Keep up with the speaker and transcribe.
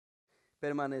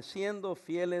permaneciendo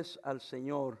fieles al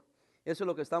Señor. Eso es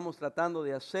lo que estamos tratando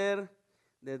de hacer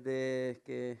desde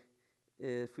que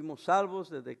fuimos salvos,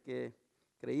 desde que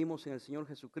creímos en el Señor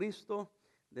Jesucristo,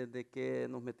 desde que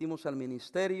nos metimos al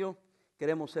ministerio.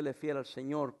 Queremos serle fiel al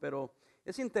Señor, pero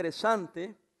es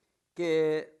interesante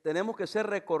que tenemos que ser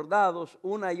recordados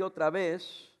una y otra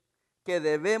vez que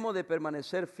debemos de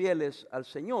permanecer fieles al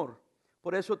Señor.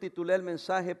 Por eso titulé el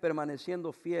mensaje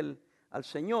Permaneciendo fiel al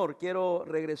Señor. Quiero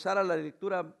regresar a la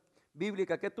lectura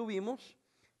bíblica que tuvimos,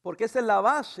 porque esa es la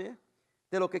base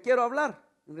de lo que quiero hablar.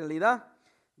 En realidad,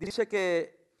 dice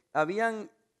que habían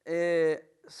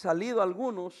salido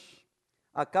algunos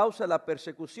a causa de la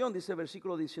persecución, dice el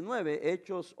versículo 19,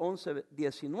 Hechos 11,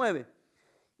 19.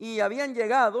 Y habían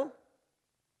llegado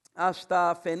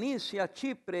hasta Fenicia,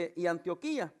 Chipre y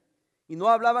Antioquía. Y no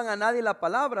hablaban a nadie la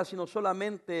palabra, sino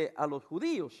solamente a los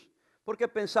judíos. Porque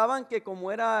pensaban que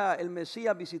como era el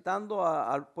Mesías visitando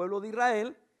al pueblo de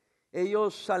Israel,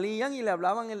 ellos salían y le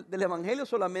hablaban del evangelio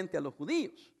solamente a los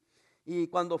judíos. Y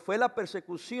cuando fue la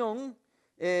persecución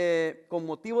con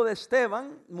motivo de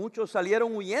Esteban, muchos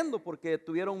salieron huyendo porque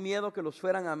tuvieron miedo que los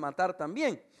fueran a matar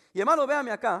también. Y hermano,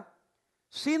 véame acá,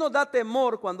 sí nos da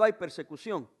temor cuando hay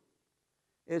persecución.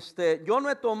 Yo no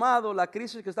he tomado la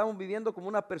crisis que estamos viviendo como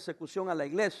una persecución a la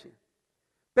iglesia,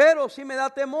 pero sí me da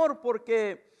temor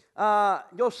porque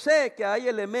yo sé que hay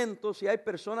elementos y hay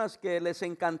personas que les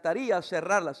encantaría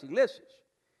cerrar las iglesias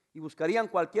y buscarían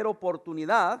cualquier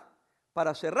oportunidad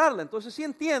para cerrarla. Entonces sí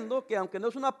entiendo que aunque no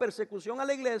es una persecución a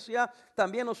la iglesia,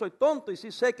 también no soy tonto y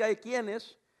sí sé que hay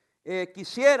quienes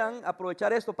quisieran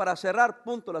aprovechar esto para cerrar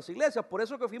punto las iglesias. Por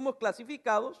eso que fuimos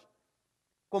clasificados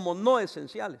como no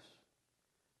esenciales.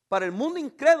 Para el mundo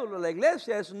incrédulo la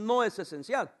iglesia no es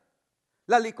esencial.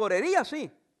 La licorería sí.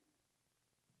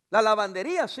 La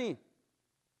lavandería sí.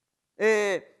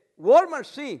 Walmart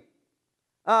sí.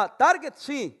 Target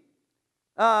sí.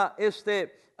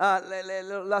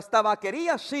 Las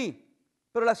tabaquerías sí.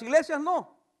 Pero las iglesias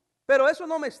no. Pero eso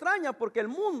no me extraña porque el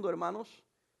mundo, hermanos,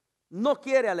 no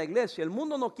quiere a la iglesia. El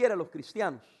mundo no quiere a los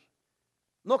cristianos.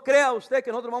 No crea usted que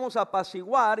nosotros vamos a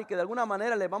apaciguar y que de alguna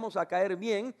manera les vamos a caer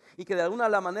bien y que de alguna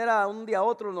manera un día a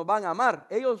otro nos van a amar.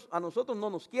 Ellos a nosotros no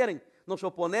nos quieren. Nos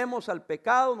oponemos al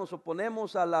pecado, nos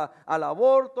oponemos al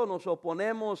aborto, nos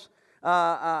oponemos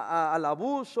al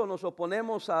abuso, nos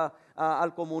oponemos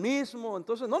al comunismo.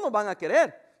 Entonces no nos van a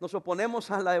querer. Nos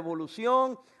oponemos a la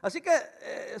evolución. Así que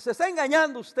se está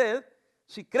engañando usted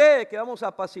si cree que vamos a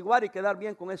apaciguar y quedar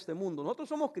bien con este mundo. Nosotros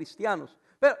somos cristianos,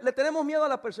 pero le tenemos miedo a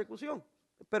la persecución.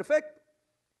 Perfecto.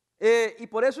 Y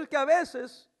por eso es que a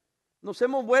veces nos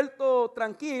hemos vuelto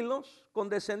tranquilos,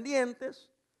 condescendientes,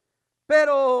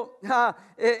 pero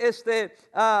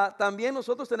también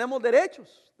nosotros tenemos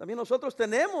derechos, también nosotros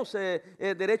tenemos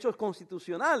derechos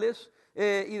constitucionales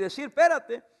y decir,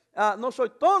 espérate, no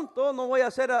soy tonto, no voy a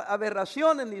hacer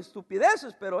aberraciones ni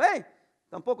estupideces, pero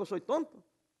tampoco soy tonto.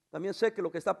 También sé que lo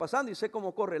que está pasando y sé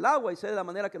cómo corre el agua y sé de la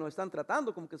manera que nos están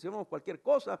tratando, como que si fuéramos cualquier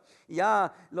cosa. Y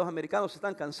ya los americanos se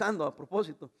están cansando a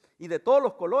propósito. Y de todos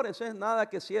los colores, nada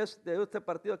que si es de este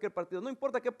partido, aquel partido. No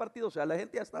importa qué partido sea, la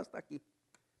gente ya está hasta aquí.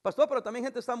 Pastor, pero también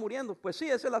gente está muriendo. Pues sí,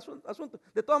 ese es el asunto.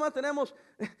 De todas maneras tenemos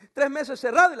 3 meses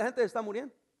cerrados y la gente está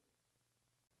muriendo.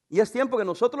 Y es tiempo que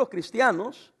nosotros los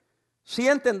cristianos, si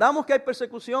entendamos que hay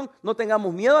persecución, no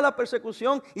tengamos miedo a la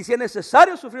persecución. Y si es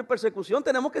necesario sufrir persecución,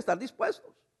 tenemos que estar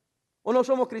dispuestos. ¿O no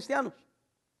somos cristianos?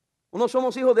 ¿O no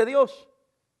somos hijos de Dios?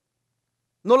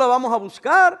 ¿No la vamos a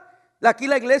buscar? Aquí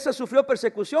la iglesia sufrió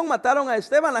persecución, mataron a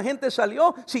Esteban, la gente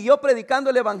salió, siguió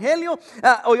predicando el evangelio.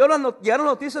 Llegaron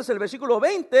noticias del versículo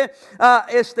 20.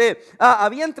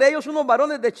 Había entre ellos unos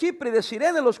varones de Chipre y de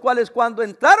Cirene, los cuales cuando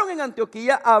entraron en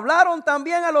Antioquía hablaron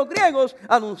también a los griegos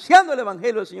anunciando el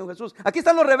evangelio del Señor Jesús. Aquí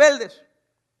están los rebeldes.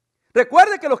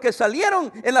 Recuerde que los que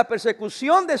salieron en la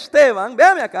persecución de Esteban,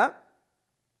 véame acá.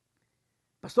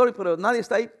 Pastor, pero nadie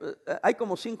está ahí. Hay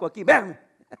como 5 aquí. Véame.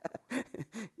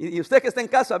 Y usted que está en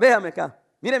casa, véame acá.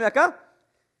 Míreme acá.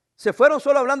 Se fueron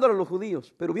solo hablando a los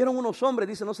judíos. Pero hubieron unos hombres,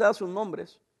 dice, no se da sus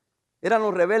nombres. Eran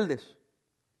los rebeldes.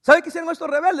 ¿Sabe qué hicieron estos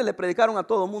rebeldes? Le predicaron a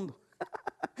todo mundo.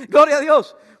 Gloria a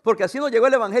Dios. Porque así nos llegó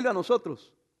el evangelio a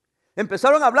nosotros.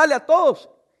 Empezaron a hablarle a todos.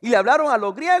 Y le hablaron a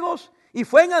los griegos. Y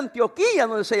fue en Antioquía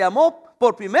donde se llamó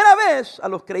por primera vez a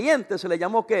los creyentes. Se le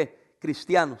llamó ¿qué?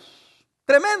 Cristianos.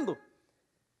 Tremendo.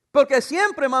 Porque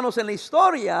siempre, hermanos, en la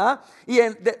historia,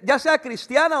 ya sea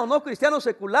cristiana o no cristiano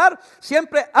secular,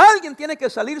 siempre alguien tiene que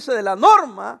salirse de la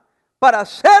norma para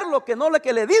hacer lo que no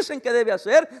que le dicen que debe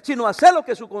hacer, sino hacer lo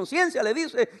que su conciencia le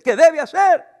dice que debe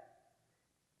hacer.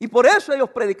 Y por eso ellos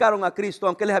predicaron a Cristo,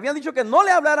 aunque les habían dicho que no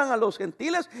le hablaran a los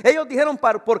gentiles, ellos dijeron,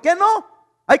 ¿por qué no?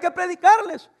 Hay que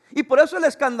predicarles. Y por eso el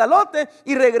escandalote,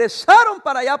 y regresaron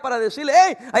para allá para decirle,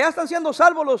 hey, allá están siendo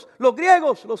salvos los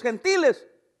griegos, los gentiles.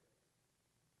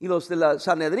 Y los de la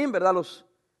Sanedrín, ¿verdad? Los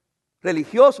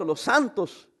religiosos, los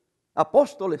santos,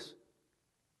 apóstoles.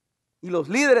 Y los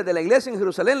líderes de la iglesia en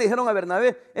Jerusalén le dijeron a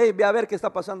Bernabé, hey, ve a ver qué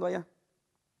está pasando allá.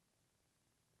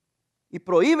 Y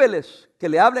prohíbeles que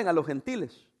le hablen a los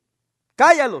gentiles.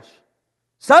 Cállalos.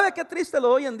 ¿Sabe qué triste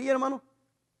lo hoy en día, hermano?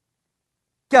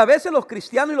 Que a veces los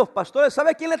cristianos y los pastores,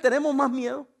 ¿sabe a quién le tenemos más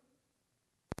miedo?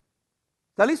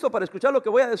 ¿Está listo para escuchar lo que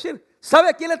voy a decir? ¿Sabe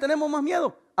a quién le tenemos más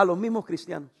miedo? A los mismos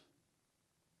cristianos.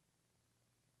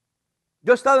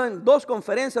 Yo he estado en 2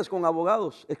 conferencias con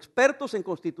abogados, expertos en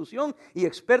constitución y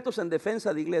expertos en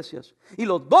defensa de iglesias. Y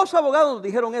los 2 abogados nos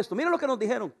dijeron esto. Miren lo que nos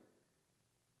dijeron.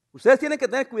 Ustedes tienen que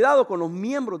tener cuidado con los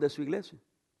miembros de su iglesia.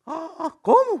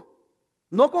 ¿Cómo?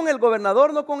 No con el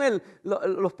gobernador, no con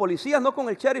los policías, no con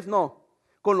el sheriff, no.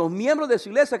 Con los miembros de su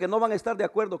iglesia que no van a estar de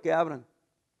acuerdo que abran.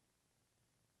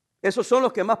 Esos son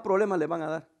los que más problemas le van a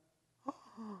dar.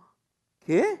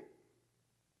 ¿Qué?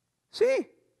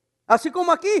 Sí. Así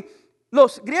como aquí,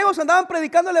 los griegos andaban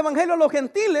predicando el evangelio a los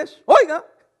gentiles. Oiga.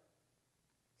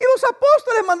 Y los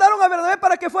apóstoles mandaron a Bernabé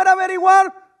para que fuera a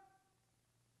averiguar.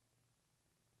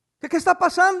 ¿Qué está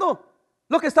pasando?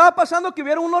 Lo que estaba pasando es que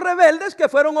hubieron unos rebeldes que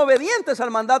fueron obedientes al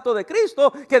mandato de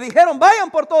Cristo, que dijeron vayan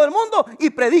por todo el mundo y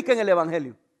prediquen el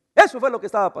evangelio. Eso fue lo que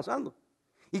estaba pasando.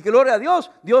 Y gloria a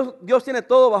Dios, Dios tiene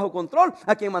todo bajo control.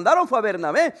 A quien mandaron fue a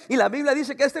Bernabé. Y la Biblia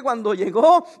dice que cuando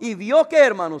llegó y vio que,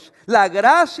 hermanos, la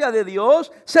gracia de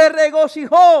Dios, se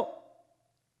regocijó,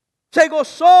 se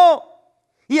gozó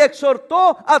y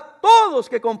exhortó a todos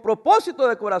que con propósito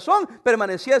de corazón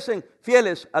permaneciesen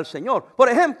fieles al Señor. Por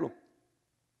ejemplo,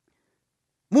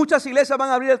 muchas iglesias van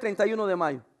a abrir el 31 de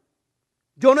mayo.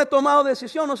 Yo no he tomado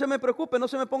decisión, no se me preocupe, no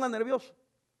se me ponga nervioso.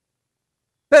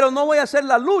 Pero no voy a hacer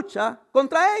la lucha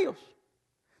contra ellos.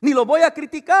 Ni los voy a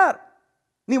criticar.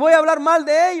 Ni voy a hablar mal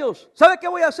de ellos. ¿Sabe qué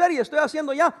voy a hacer? Y estoy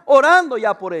haciendo ya, orando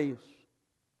ya por ellos.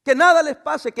 Que nada les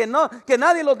pase, que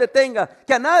nadie los detenga,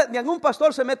 que ningún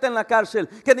pastor se meta en la cárcel,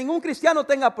 que ningún cristiano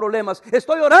tenga problemas.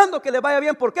 Estoy orando que les vaya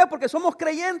bien. ¿Por qué? Porque somos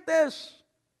creyentes.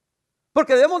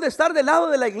 Porque debemos de estar del lado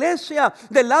de la iglesia,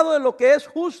 del lado de lo que es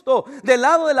justo, del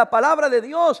lado de la palabra de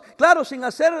Dios. Claro, sin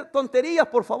hacer tonterías,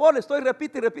 por favor. Estoy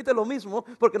repite y repite lo mismo,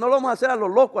 porque no lo vamos a hacer a lo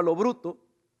loco, a lo bruto.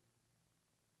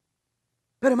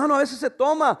 Pero hermano, a veces se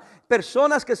toma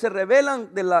personas que se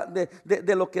rebelan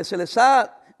de lo que se les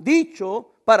ha dicho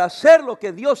para hacer lo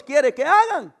que Dios quiere que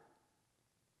hagan.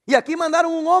 Y aquí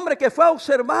mandaron un hombre que fue a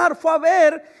observar, fue a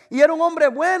ver, y era un hombre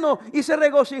bueno, y se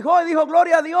regocijó y dijo,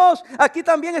 gloria a Dios, aquí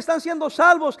también están siendo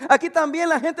salvos, aquí también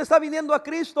la gente está viniendo a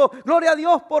Cristo, gloria a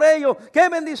Dios por ello, qué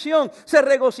bendición. Se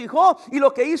regocijó y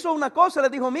lo que hizo una cosa,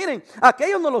 les dijo, miren,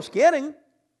 aquellos no los quieren,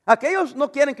 aquellos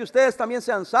no quieren que ustedes también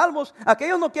sean salvos,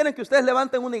 aquellos no quieren que ustedes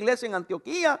levanten una iglesia en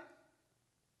Antioquía.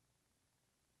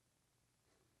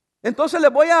 Entonces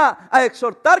les voy a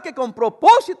exhortar que con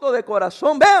propósito de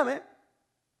corazón, véame,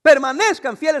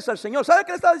 permanezcan fieles al Señor. ¿Sabe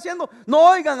qué le estaba diciendo?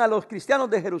 No oigan a los cristianos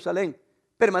de Jerusalén.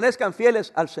 Permanezcan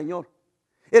fieles al Señor.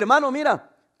 Hermano,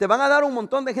 mira, te van a dar un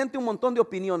montón de gente, un montón de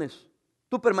opiniones.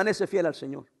 Tú permaneces fiel al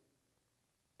Señor.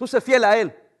 Tú sé fiel a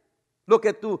Él. Lo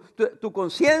que tu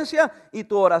conciencia y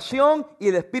tu oración y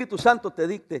el Espíritu Santo te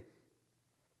dicte.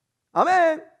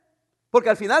 Amén. Porque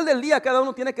al final del día cada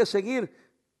uno tiene que seguir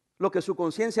lo que su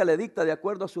conciencia le dicta de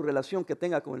acuerdo a su relación que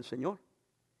tenga con el Señor.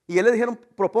 Y él le dijeron,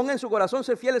 propongan en su corazón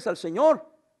ser fieles al Señor.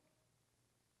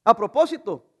 A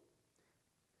propósito,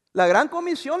 la gran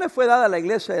comisión le fue dada a la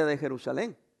iglesia de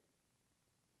Jerusalén.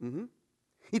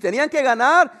 Y tenían que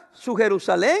ganar su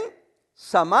Jerusalén,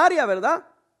 Samaria, ¿verdad?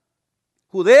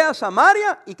 Judea,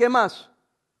 Samaria y ¿qué más?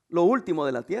 Lo último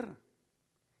de la tierra.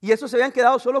 Y eso se habían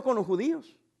quedado solo con los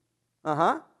judíos.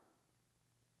 Ajá.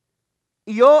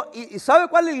 Y ¿sabe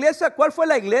cuál fue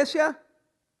la iglesia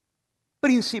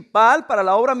principal para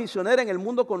la obra misionera en el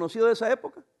mundo conocido de esa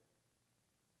época?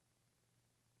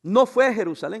 No fue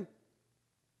Jerusalén.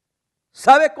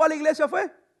 ¿Sabe cuál iglesia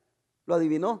fue? Lo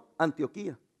adivinó,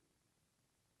 Antioquía.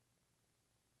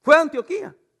 Fue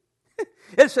Antioquía.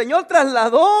 El Señor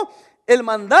trasladó el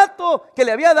mandato que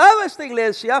le había dado a esta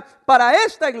iglesia para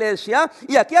esta iglesia,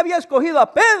 y aquí había escogido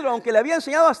a Pedro, aunque le había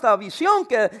enseñado hasta visión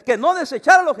que no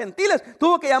desechara a los gentiles,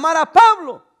 tuvo que llamar a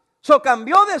Pablo.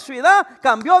 Cambió de ciudad,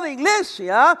 cambió de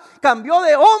iglesia, cambió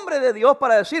de hombre de Dios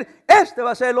para decir, este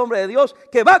va a ser el hombre de Dios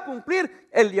que va a cumplir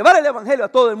el llevar el evangelio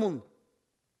a todo el mundo.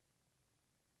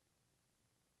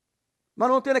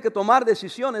 Hermano, uno tiene que tomar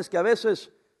decisiones que a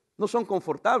veces no son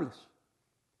confortables.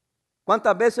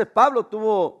 ¿Cuántas veces Pablo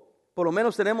tuvo, por lo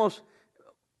menos tenemos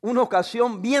una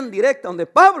ocasión bien directa donde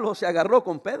Pablo se agarró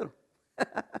con Pedro.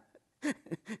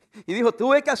 Y dijo,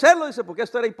 tuve que hacerlo, dice, porque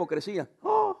esto era hipocresía.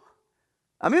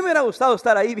 A mí me hubiera gustado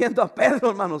estar ahí viendo a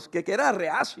Pedro, hermanos, que era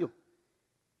reacio.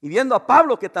 Y viendo a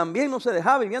Pablo, que también no se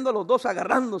dejaba, y viendo a los dos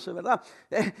agarrándose, ¿verdad?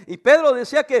 Y Pedro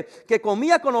decía que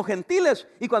comía con los gentiles,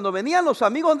 y cuando venían los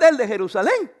amigos de él de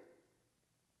Jerusalén,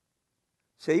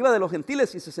 se iba de los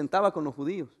gentiles y se sentaba con los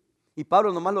judíos. Y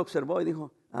Pablo nomás lo observó y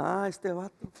dijo, este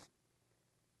vato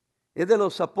es de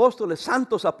los apóstoles,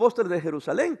 santos apóstoles de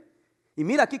Jerusalén. Y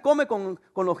mira, aquí come con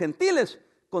los gentiles,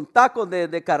 con tacos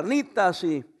de carnitas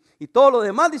y todo lo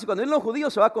demás. Dice, cuando vienen los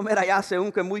judíos se va a comer allá,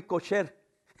 según que muy kosher.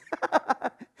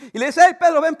 Y le dice, hey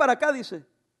Pedro, ven para acá, dice.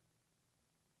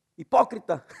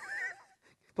 Hipócrita.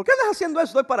 ¿Por qué andas haciendo eso?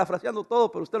 Estoy parafraseando todo,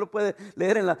 pero usted lo puede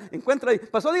leer encuentra ahí.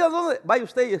 Pastor, diga dónde, vaya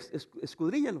usted y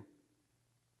escudriñelo.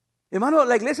 Hermano,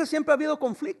 la iglesia siempre ha habido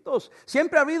conflictos.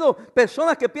 Siempre ha habido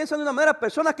personas que piensan de una manera,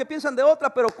 personas que piensan de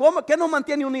otra. Pero ¿qué nos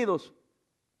mantiene unidos?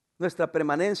 Nuestra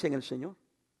permanencia en el Señor.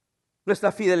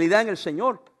 Nuestra fidelidad en el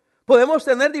Señor. Podemos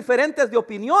tener diferentes de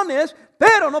opiniones,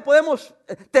 pero no podemos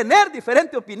tener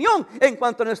diferente opinión en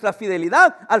cuanto a nuestra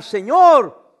fidelidad al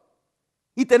Señor.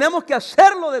 Y tenemos que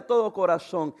hacerlo de todo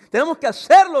corazón. Tenemos que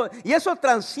hacerlo. Y eso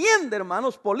trasciende,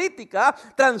 hermanos, política,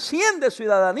 trasciende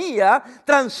ciudadanía,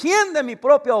 trasciende mi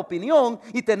propia opinión.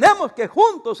 Y tenemos que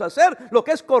juntos hacer lo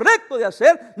que es correcto de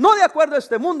hacer, no de acuerdo a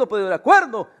este mundo, pero de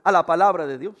acuerdo a la palabra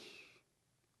de Dios.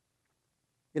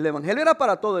 El evangelio era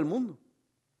para todo el mundo.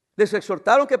 Les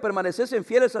exhortaron que permaneciesen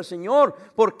fieles al Señor.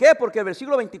 ¿Por qué? Porque el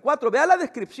versículo 24, vea la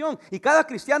descripción. Y cada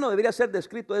cristiano debería ser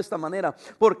descrito de esta manera.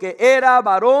 Porque era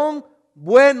varón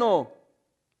bueno,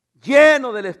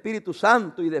 lleno del Espíritu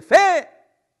Santo y de fe.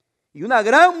 Y una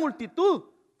gran multitud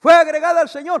fue agregada al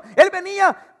Señor. Él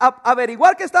venía a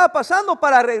averiguar qué estaba pasando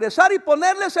para regresar y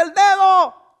ponerles el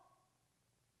dedo.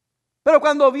 Pero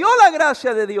cuando vio la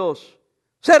gracia de Dios,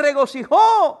 se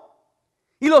regocijó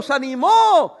y los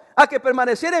animó a que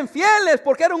permanecieran fieles,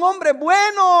 porque era un hombre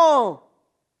bueno,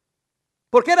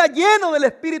 porque era lleno del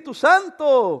Espíritu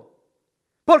Santo,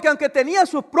 porque aunque tenía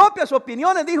sus propias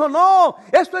opiniones, dijo, no,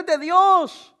 esto es de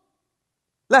Dios.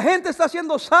 La gente está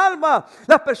siendo salva,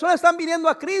 las personas están viniendo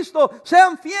a Cristo,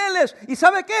 sean fieles. ¿Y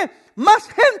sabe qué? Más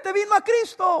gente vino a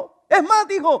Cristo. Es más,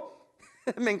 dijo,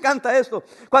 me encanta esto,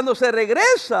 cuando se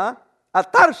regresa a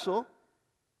Tarso,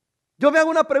 yo me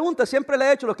hago una pregunta, siempre le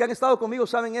he hecho, los que han estado conmigo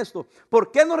saben esto.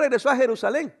 ¿Por qué no regresó a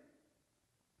Jerusalén?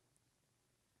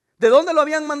 ¿De dónde lo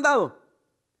habían mandado?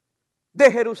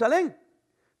 De Jerusalén.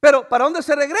 Pero ¿para dónde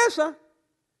se regresa?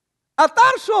 A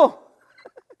Tarso.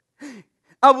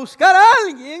 A buscar a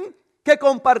alguien que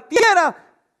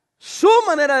compartiera su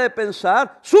manera de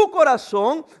pensar, su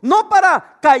corazón, no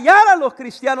para callar a los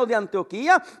cristianos de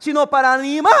Antioquía, sino para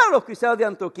animar a los cristianos de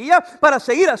Antioquía para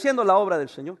seguir haciendo la obra del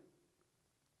Señor.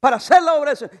 Para hacer la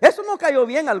obra del Señor. Eso no cayó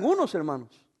bien a algunos, hermanos.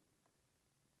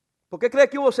 ¿Por qué cree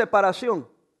que hubo separación?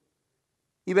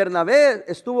 Y Bernabé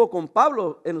estuvo con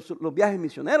Pablo en los viajes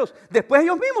misioneros. Después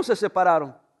ellos mismos se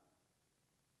separaron.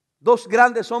 Dos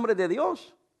grandes hombres de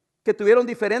Dios que tuvieron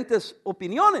diferentes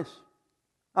opiniones.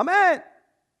 Amén.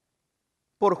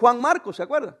 Por Juan Marcos, ¿se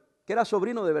acuerda? Que era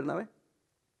sobrino de Bernabé.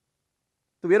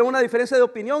 Tuvieron una diferencia de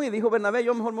opinión y dijo Bernabé,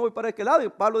 yo mejor me voy para aquel lado. Y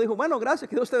Pablo dijo, bueno, gracias,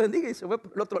 que Dios te bendiga. Y se fue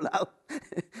por el otro lado.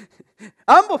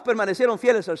 Ambos permanecieron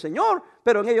fieles al Señor,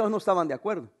 pero en ellos no estaban de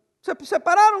acuerdo. Se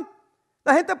separaron.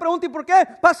 La gente pregunta, ¿y por qué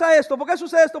pasa esto? ¿Por qué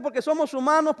sucede esto? Porque somos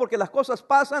humanos, porque las cosas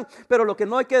pasan, pero lo que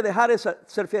no hay que dejar es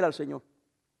ser fiel al Señor.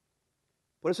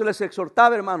 Por eso les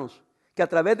exhortaba, hermanos, que a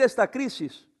través de esta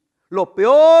crisis, lo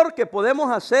peor que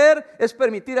podemos hacer es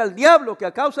permitir al diablo que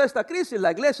a causa de esta crisis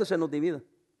la iglesia se nos divida.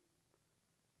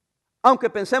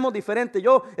 Aunque pensemos diferente,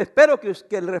 yo espero que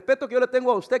el respeto que yo le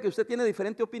tengo a usted, que usted tiene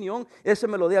diferente opinión, ese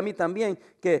me lo dé a mí también,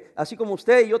 que así como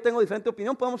usted y yo tengo diferente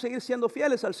opinión, podemos seguir siendo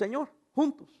fieles al Señor,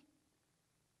 juntos.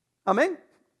 Amén.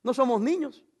 No somos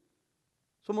niños,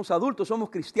 somos adultos, somos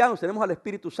cristianos, tenemos al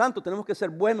Espíritu Santo, tenemos que ser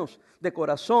buenos de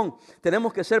corazón,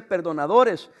 tenemos que ser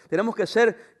perdonadores, tenemos que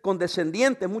ser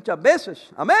condescendientes muchas veces.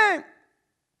 Amén.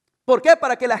 ¿Por qué?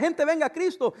 Para que la gente venga a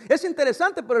Cristo. Es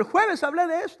interesante, pero el jueves hablé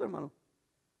de esto, hermano.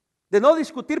 De no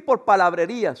discutir por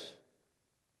palabrerías,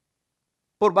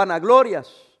 por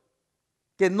vanaglorias,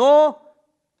 que no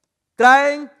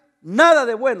traen nada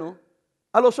de bueno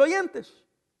a los oyentes.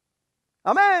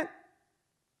 Amén.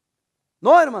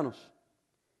 No, hermanos.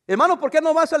 Hermano, ¿por qué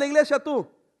no vas a la iglesia tú?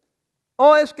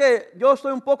 Oh, es que yo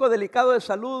estoy un poco delicado de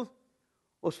salud,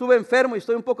 o estuve enfermo y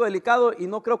estoy un poco delicado y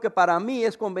no creo que para mí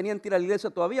es conveniente ir a la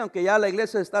iglesia todavía, aunque ya la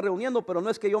iglesia se está reuniendo, pero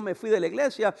no es que yo me fui de la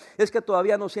iglesia, es que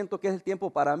todavía no siento que es el tiempo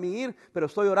para mí ir, pero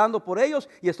estoy orando por ellos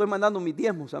y estoy mandando mis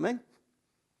diezmos, amén.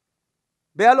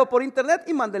 Véalo por internet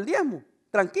y mande el diezmo,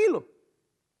 tranquilo,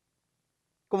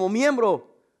 como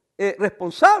miembro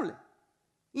responsable.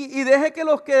 Y deje que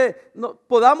los que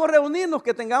podamos reunirnos,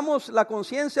 que tengamos la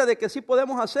conciencia de que sí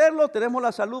podemos hacerlo, tenemos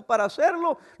la salud para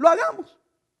hacerlo, lo hagamos.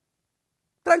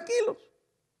 Tranquilos,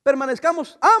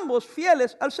 permanezcamos ambos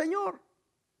fieles al Señor.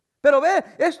 Pero ve,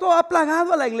 esto ha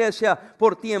plagado a la iglesia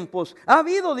por tiempos, ha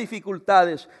habido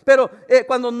dificultades, pero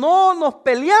cuando no nos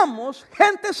peleamos,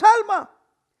 gente salva.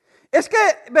 Es que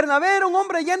Bernabé era un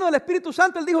hombre lleno del Espíritu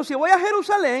Santo. Él dijo, si voy a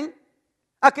Jerusalén,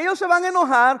 aquellos se van a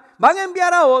enojar, van a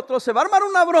enviar a otros, se va a armar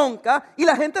una bronca y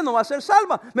la gente no va a ser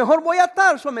salva. Mejor voy a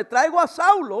Tarso, me traigo a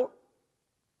Saulo,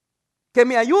 que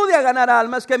me ayude a ganar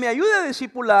almas, que me ayude a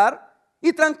discipular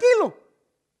y tranquilo.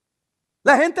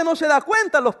 La gente no se da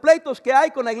cuenta los pleitos que hay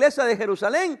con la iglesia de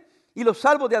Jerusalén y los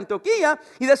salvos de Antioquía,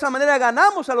 y de esa manera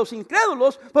ganamos a los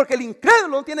incrédulos, porque el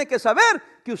incrédulo tiene que saber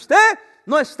que usted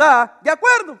no está de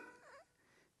acuerdo.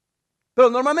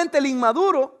 Pero normalmente el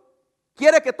inmaduro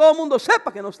quiere que todo el mundo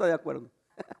sepa que no está de acuerdo.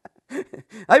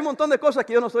 Hay un montón de cosas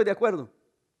que yo no estoy de acuerdo,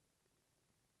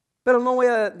 pero no voy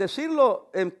a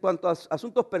decirlo en cuanto a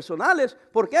asuntos personales.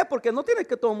 ¿Por qué? Porque no tiene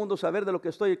que todo el mundo saber de lo que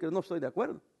estoy y que no estoy de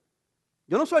acuerdo.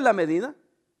 Yo no soy la medida.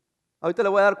 Ahorita le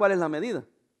voy a dar cuál es la medida.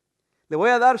 Le voy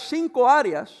a dar 5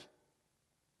 áreas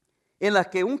en las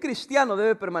que un cristiano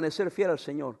debe permanecer fiel al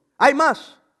Señor. Hay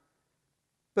más,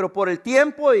 pero por el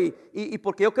tiempo y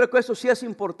porque yo creo que eso sí es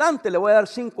importante, le voy a dar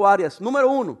 5 áreas. Número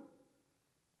 1,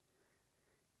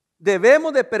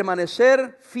 debemos de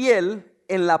permanecer fiel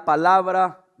en la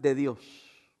palabra de Dios.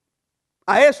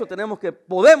 A eso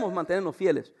podemos mantenernos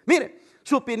fieles. Mire,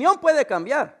 su opinión puede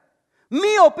cambiar.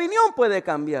 Mi opinión puede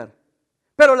cambiar,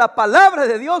 pero la palabra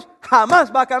de Dios jamás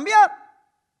va a cambiar.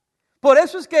 Por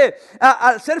eso es que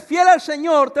al ser fiel al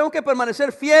Señor, tengo que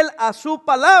permanecer fiel a su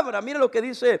palabra. Mire lo que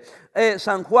dice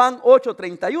San Juan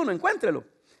 8:31, encuéntrelo.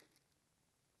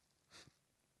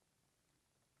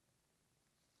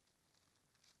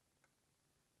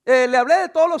 Le hablé de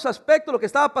todos los aspectos, lo que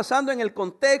estaba pasando en el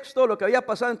contexto, lo que había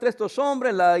pasado entre estos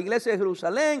hombres, la iglesia de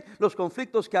Jerusalén, los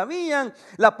conflictos que habían,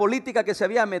 la política que se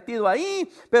había metido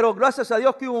ahí, pero gracias a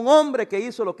Dios que hubo un hombre que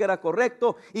hizo lo que era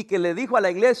correcto y que le dijo a la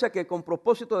iglesia que con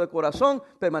propósito de corazón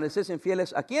permaneciesen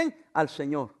fieles ¿a quién? Al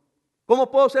Señor. ¿Cómo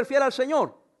puedo ser fiel al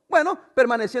Señor? Bueno,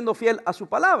 permaneciendo fiel a su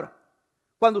palabra.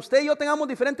 Cuando usted y yo tengamos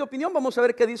diferente opinión, vamos a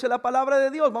ver qué dice la palabra de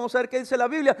Dios, vamos a ver qué dice la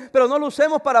Biblia, pero no lo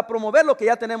usemos para promover lo que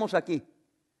ya tenemos aquí.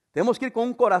 Tenemos que ir con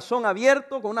un corazón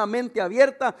abierto, con una mente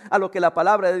abierta a lo que la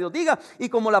palabra de Dios diga. Y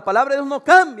como la palabra de Dios no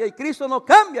cambia y Cristo no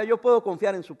cambia, yo puedo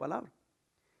confiar en su palabra.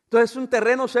 Entonces es un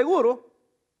terreno seguro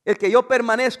el que yo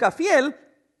permanezca fiel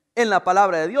en la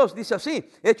palabra de Dios. Dice así,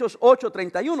 Hechos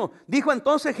 8:31. Dijo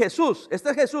entonces Jesús, este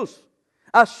es Jesús,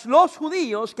 a los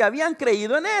judíos que habían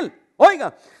creído en él.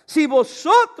 Oiga, si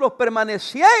vosotros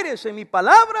permaneciereis en mi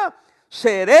palabra,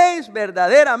 seréis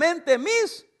verdaderamente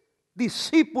mis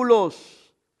discípulos.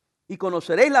 Y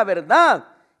conoceréis la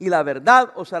verdad, y la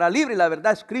verdad os hará libre. Y la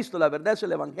verdad es Cristo, la verdad es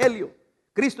el Evangelio.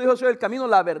 Cristo dijo, soy el camino,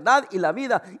 la verdad y la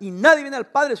vida, y nadie viene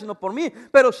al Padre sino por mí.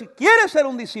 Pero si quieres ser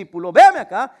un discípulo, véame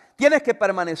acá, tienes que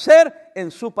permanecer en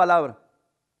su palabra.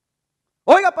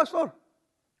 Oiga, pastor,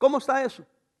 ¿cómo está eso?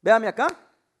 Véame acá.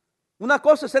 Una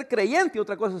cosa es ser creyente y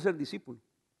otra cosa es ser discípulo.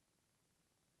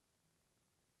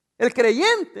 El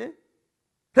creyente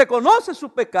reconoce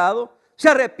su pecado, se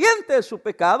arrepiente de su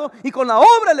pecado y con la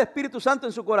obra del Espíritu Santo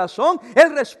en su corazón,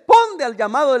 él responde al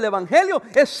llamado del Evangelio,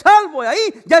 es salvo y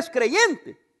ahí ya es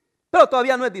creyente, pero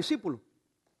todavía no es discípulo.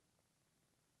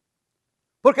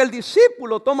 Porque el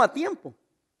discípulo toma tiempo,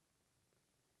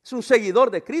 es un seguidor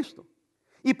de Cristo.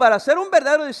 Y para ser un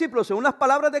verdadero discípulo, según las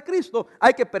palabras de Cristo,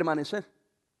 hay que permanecer.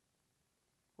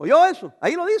 ¿Oyó eso?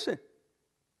 Ahí lo dice.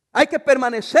 Hay que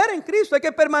permanecer en Cristo, hay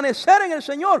que permanecer en el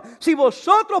Señor. Si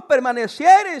vosotros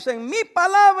permaneciereis en mi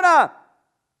palabra,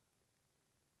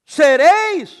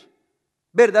 seréis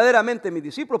verdaderamente mis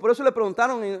discípulos. Por eso le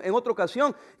preguntaron en otra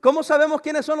ocasión, ¿cómo sabemos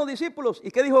quiénes son los discípulos? ¿Y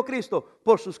qué dijo Cristo?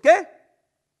 ¿Por sus qué?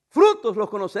 Frutos los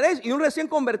conoceréis. Y un recién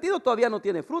convertido todavía no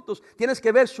tiene frutos. Tienes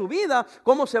que ver su vida,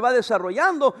 cómo se va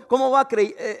desarrollando, cómo va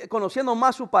conociendo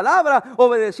más su palabra,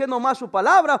 obedeciendo más su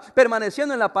palabra,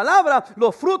 permaneciendo en la palabra.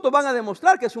 Los frutos van a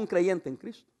demostrar que es un creyente en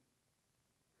Cristo.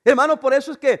 Hermano, por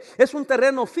eso es que es un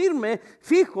terreno firme,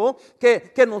 fijo,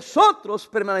 que nosotros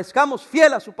permanezcamos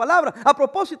fieles a su palabra. A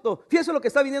propósito, fíjese lo que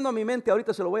está viniendo a mi mente,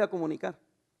 ahorita se lo voy a comunicar.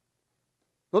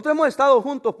 Nosotros hemos estado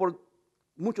juntos por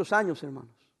muchos años,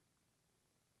 hermanos.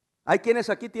 Hay quienes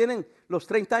aquí tienen los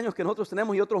 30 años que nosotros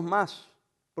tenemos y otros más,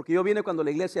 porque yo vine cuando la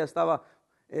iglesia estaba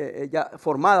ya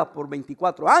formada por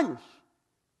 24 años.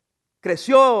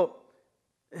 Creció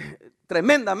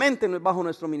tremendamente bajo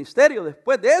nuestro ministerio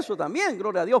después de eso también,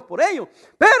 gloria a Dios por ello.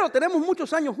 Pero tenemos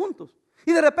muchos años juntos.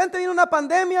 Y de repente viene una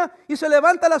pandemia y se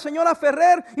levanta la señora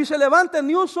Ferrer y se levanta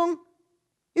Newsom.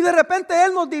 Y de repente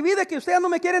él nos divide que usted ya no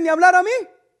me quiere ni hablar a mí.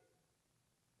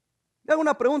 Le hago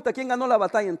una pregunta, ¿quién ganó la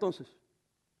batalla entonces?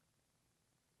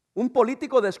 ¿Un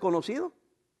político desconocido?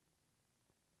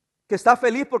 Que está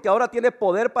feliz porque ahora tiene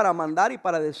poder para mandar y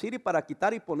para decir y para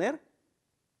quitar y poner.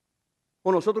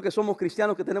 O nosotros que somos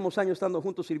cristianos que tenemos años estando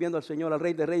juntos sirviendo al Señor, al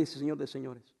Rey de Reyes y Señor de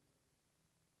Señores.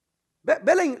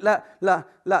 Ve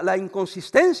la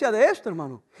inconsistencia de esto,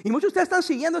 hermano. Y muchos de ustedes están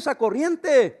siguiendo esa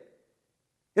corriente.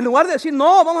 En lugar de decir,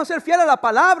 no, vamos a ser fiel a la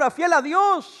palabra, fiel a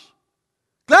Dios.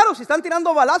 Claro, si están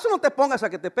tirando balazos, no te pongas a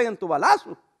que te peguen tu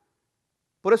balazo.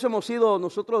 Por eso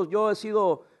yo he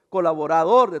sido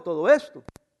colaborador de todo esto.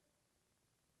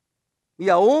 Y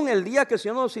aún el día que el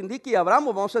Señor nos indique y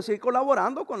abramos, vamos a seguir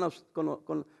colaborando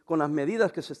con las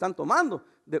medidas que se están tomando.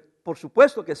 Por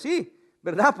supuesto que sí,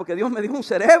 ¿verdad? Porque Dios me dio un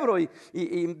cerebro y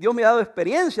Dios me ha dado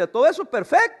experiencia. Todo eso es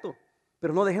perfecto.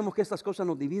 Pero no dejemos que estas cosas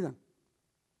nos dividan.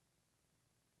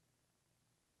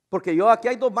 Porque aquí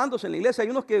hay dos bandos en la iglesia.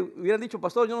 Hay unos que hubieran dicho,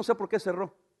 pastor, yo no sé por qué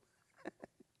cerró.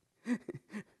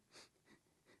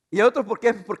 Y hay otros,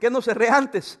 ¿por qué no cerré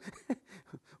antes?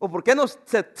 ¿O por qué no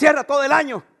se cierra todo el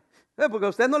año? Porque a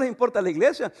ustedes no les importa la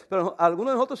iglesia, pero a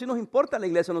algunos de nosotros sí nos importa la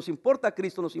iglesia, nos importa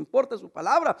Cristo, nos importa su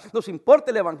palabra, nos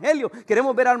importa el evangelio.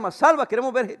 Queremos ver almas salvas,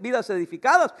 queremos ver vidas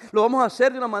edificadas. Lo vamos a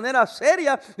hacer de una manera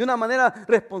seria, de una manera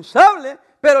responsable.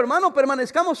 Pero hermano,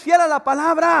 permanezcamos fieles a la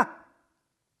palabra.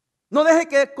 No deje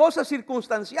que cosas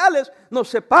circunstanciales nos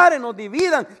separen, nos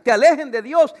dividan, te alejen de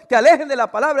Dios, te alejen de la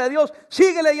palabra de Dios.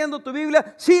 Sigue leyendo tu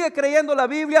Biblia, sigue creyendo la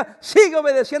Biblia, sigue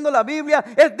obedeciendo la Biblia.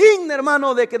 Es digno,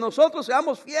 hermano, de que nosotros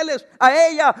seamos fieles a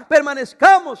ella,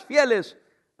 permanezcamos fieles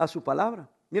a su palabra.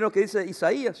 Miren lo que dice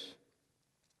Isaías.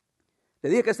 Le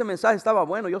dije que este mensaje estaba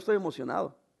bueno, yo estoy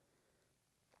emocionado.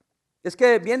 Es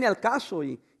que viene al caso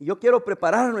y yo quiero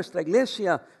preparar a nuestra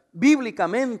iglesia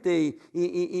bíblicamente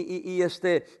y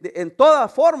en toda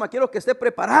forma quiero que esté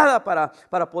preparada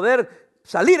para poder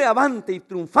salir avante y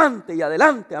triunfante y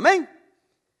adelante, amén.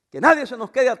 Que nadie se nos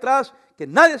quede atrás, que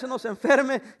nadie se nos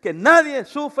enferme, que nadie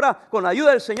sufra. Con la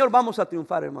ayuda del Señor vamos a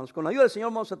triunfar, hermanos. Con la ayuda del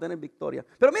Señor vamos a tener victoria.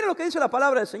 Pero miren lo que dice la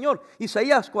palabra del Señor,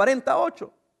 Isaías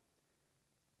 48.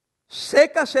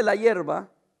 Sécase la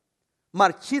hierba,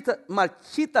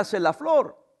 marchítase la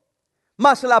flor,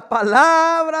 mas la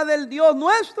palabra del Dios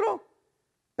nuestro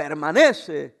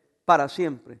permanece para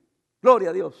siempre. Gloria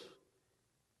a Dios.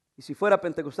 Y si fuera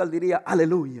pentecostal diría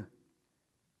aleluya.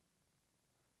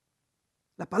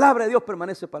 La palabra de Dios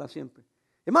permanece para siempre.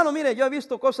 Hermano, mire, yo he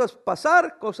visto cosas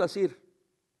pasar, cosas ir.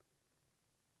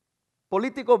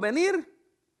 Políticos venir,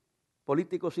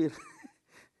 políticos ir.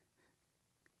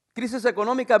 Crisis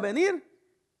económicas venir,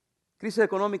 crisis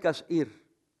económicas ir.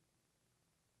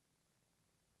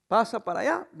 Pasa para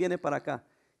allá, viene para acá.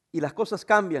 Y las cosas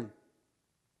cambian.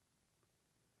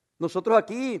 Nosotros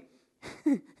aquí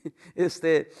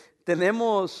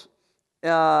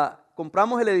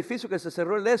compramos el edificio que se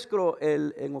cerró el escro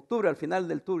en octubre, al final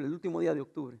del octubre, el último día de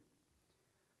octubre.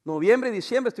 Noviembre y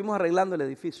diciembre estuvimos arreglando el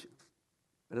edificio,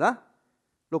 ¿verdad?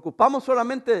 Lo ocupamos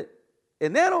solamente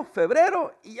enero,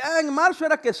 febrero, y ya en marzo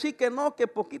era que sí, que no, que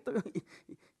poquito.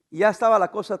 Y ya estaba la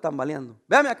cosa tambaleando.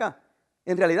 Véame acá.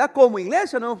 En realidad, como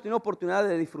iglesia no hemos tenido oportunidad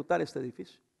de disfrutar este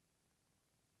edificio.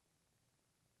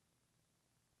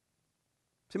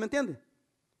 ¿Sí me entiende?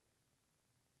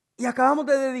 Y acabamos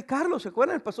de dedicarlo, ¿se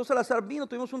acuerdan? El pastor Salazar vino,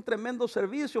 tuvimos un tremendo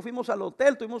servicio, fuimos al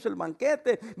hotel, tuvimos el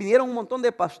banquete, vinieron un montón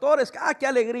de pastores. ¡Ah, qué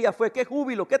alegría fue! ¡Qué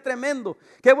júbilo! ¡Qué tremendo!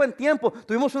 ¡Qué buen tiempo!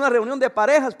 Tuvimos una reunión de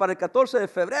parejas para el 14 de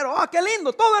febrero. ¡Ah, qué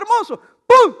lindo! ¡Todo hermoso!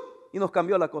 ¡Pum! Y nos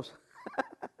cambió la cosa.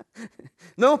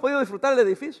 No hemos podido disfrutar el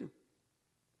edificio.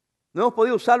 No hemos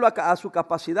podido usarlo a su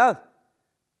capacidad.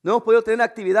 No hemos podido tener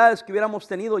actividades que hubiéramos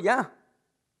tenido ya.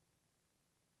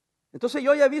 Entonces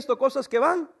yo ya he visto cosas que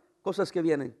van, cosas que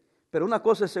vienen. Pero una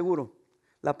cosa es seguro,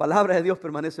 la palabra de Dios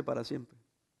permanece para siempre.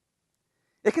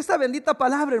 Es que esta bendita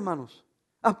palabra, hermanos.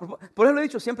 Por eso lo he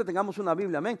dicho, siempre tengamos una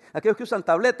Biblia, amén. Aquellos que usan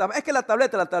tableta, es que la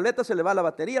tableta se le va la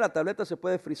batería, la tableta se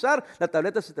puede frizar, la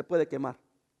tableta se te puede quemar.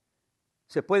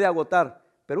 Se puede agotar.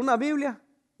 Pero una Biblia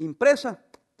impresa,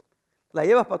 la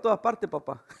llevas para todas partes,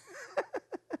 papá.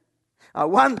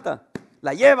 Aguanta,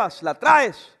 la llevas, la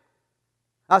traes.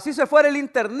 Así se fuera el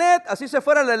internet, así se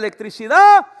fuera la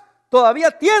electricidad,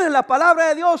 todavía tienes la palabra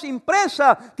de Dios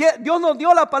impresa. Dios nos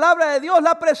dio la palabra de Dios,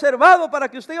 la ha preservado para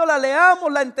que usted y yo la leamos,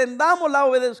 la entendamos, la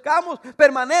obedezcamos,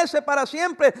 permanece para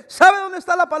siempre. ¿Sabe dónde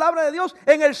está la palabra de Dios?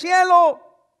 En el cielo.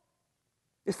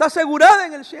 Está asegurada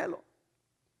en el cielo.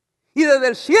 Y desde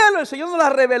el cielo el Señor nos la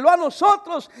reveló a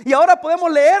nosotros y ahora podemos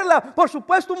leerla. Por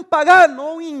supuesto, un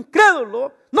pagano, un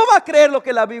incrédulo, no va a creer lo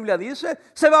que la Biblia dice.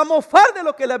 Se va a mofar de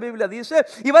lo que la Biblia dice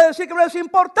y va a decir que no es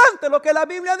importante lo que la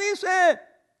Biblia dice.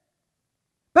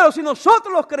 Pero si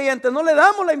nosotros los creyentes no le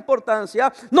damos la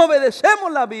importancia, no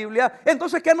obedecemos la Biblia,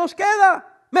 entonces ¿qué nos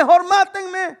queda? Mejor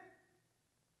mátenme.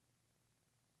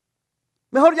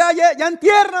 Mejor ya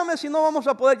entiérrame, si no vamos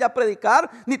a poder ya predicar,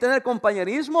 ni tener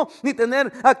compañerismo, ni tener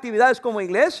actividades como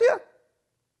iglesia.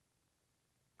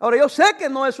 Ahora yo sé que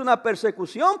no es una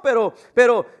persecución, pero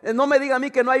no me diga a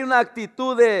mí que no hay una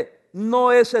actitud de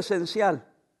no es esencial.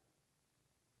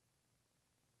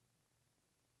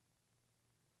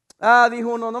 Dijo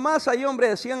uno, nomás ahí,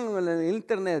 hombre, sigan en el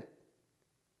internet,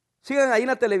 sigan ahí en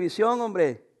la televisión,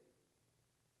 hombre.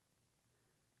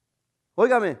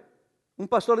 Óigame. Un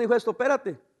pastor dijo esto,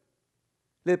 espérate.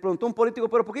 Le preguntó un político,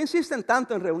 pero ¿por qué insisten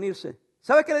tanto en reunirse?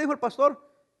 ¿Sabe qué le dijo el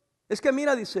pastor? Es que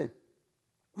mira, dice,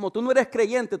 como tú no eres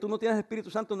creyente, tú no tienes Espíritu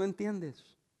Santo, no entiendes.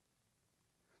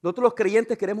 Nosotros los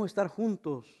creyentes queremos estar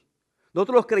juntos.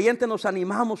 Nosotros los creyentes nos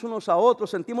animamos unos a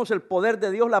otros, sentimos el poder de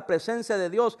Dios, la presencia de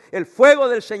Dios, el fuego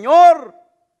del Señor.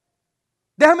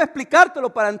 Déjame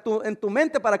explicártelo en tu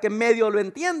mente para que medio lo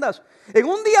entiendas. En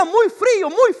un día muy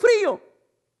frío,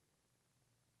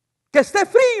 que esté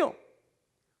frío,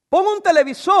 pon un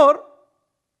televisor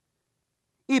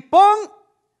y pon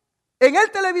en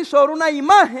el televisor una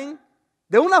imagen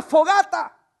de una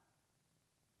fogata.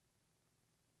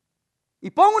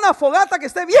 Y pon una fogata que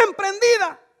esté bien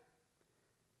prendida.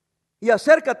 Y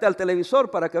acércate al televisor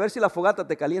para que ver si la fogata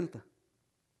te calienta.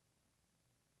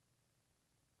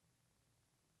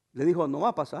 Le dijo, no va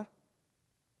a pasar.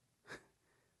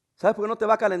 ¿Sabes por qué no te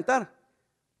va a calentar?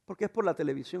 Porque es por la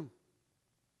televisión.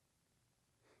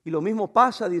 Y lo mismo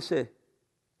pasa, dice,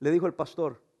 le dijo el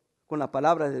pastor, con la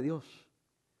palabra de Dios.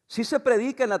 Sí se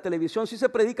predica en la televisión, sí se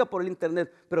predica por el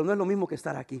internet, pero no es lo mismo que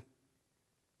estar aquí.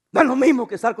 No es lo mismo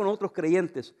que estar con otros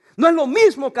creyentes. No es lo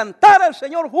mismo cantar al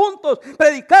Señor juntos,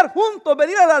 predicar juntos,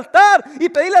 venir al altar y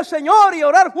pedirle al Señor y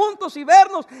orar juntos y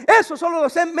vernos. Eso solo lo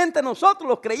hacemos nosotros,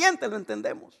 los creyentes, lo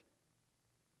entendemos.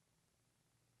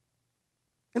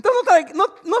 Entonces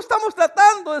no estamos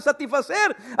tratando de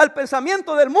satisfacer al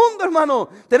pensamiento del mundo, hermano.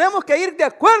 Tenemos que ir de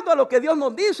acuerdo a lo que Dios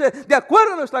nos dice, de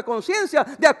acuerdo a nuestra conciencia,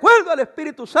 de acuerdo al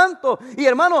Espíritu Santo. Y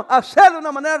hermano, hacerlo de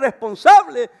una manera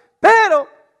responsable. Pero,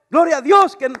 gloria a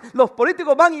Dios que los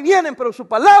políticos van y vienen, pero su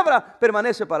palabra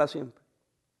permanece para siempre.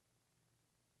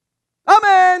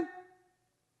 Amén.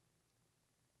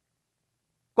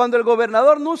 Cuando el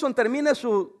gobernador Newsom termine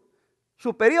su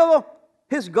periodo,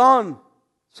 he's gone,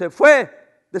 se fue.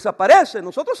 Desaparece,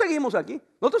 nosotros seguimos aquí,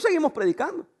 nosotros seguimos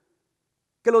predicando.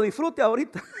 Que lo disfrute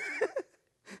ahorita.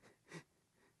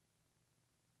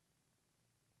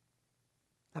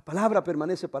 La palabra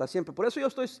permanece para siempre. Por eso yo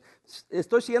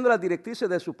estoy siguiendo las directrices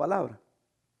de su palabra.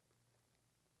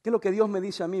 ¿Qué es lo que Dios me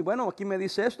dice a mí? Bueno, aquí me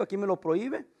dice esto, aquí me lo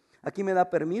prohíbe, aquí me da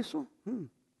permiso.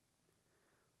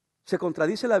 ¿Se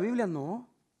contradice la Biblia? No.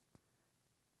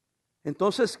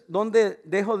 Entonces, ¿dónde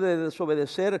dejo de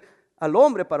desobedecer al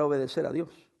hombre para obedecer a Dios?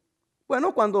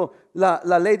 Bueno, cuando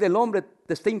la ley del hombre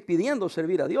te está impidiendo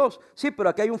servir a Dios. Sí, pero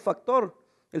aquí hay un factor,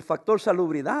 el factor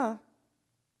salubridad.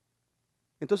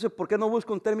 Entonces, ¿por qué no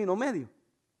busco un término medio?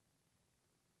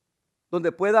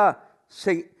 Donde pueda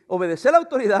obedecer a la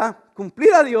autoridad,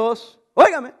 cumplir a Dios,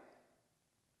 óigame,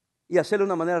 y hacerlo de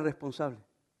una manera responsable.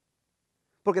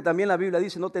 Porque también la Biblia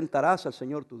dice, no tentarás al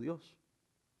Señor tu Dios.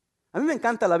 A mí me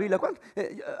encanta la Biblia.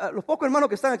 A los pocos hermanos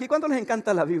que están aquí, ¿cuánto les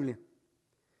encanta la Biblia?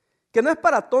 Que no es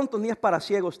para tontos ni es para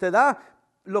ciegos. Te da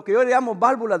lo que yo le llamo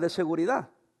válvulas de seguridad.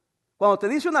 Cuando te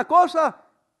dice una cosa,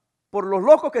 por los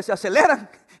locos que se aceleran,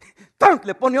 ¡tan!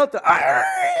 Le pone otra.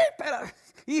 ¡Ay, espera!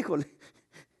 Híjole.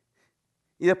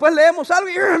 Y después leemos algo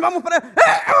y vamos para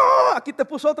allá. Aquí te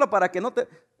puso otra para que no te...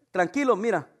 Tranquilo,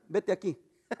 mira, vete aquí.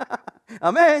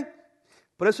 Amén.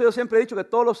 Por eso yo siempre he dicho que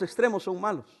todos los extremos son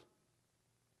malos.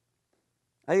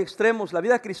 Hay extremos. La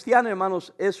vida cristiana,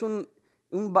 hermanos, es un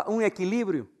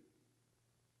equilibrio.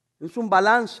 Es un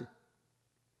balance.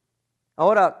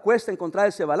 Ahora cuesta encontrar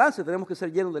ese balance. Tenemos que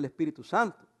ser llenos del Espíritu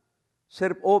Santo.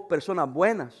 Ser personas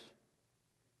buenas.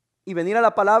 Y venir a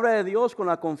la palabra de Dios con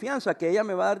la confianza que ella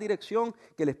me va a dar dirección,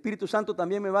 que el Espíritu Santo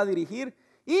también me va a dirigir.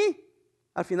 Y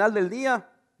al final del día,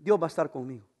 Dios va a estar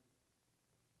conmigo.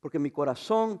 Porque mi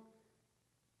corazón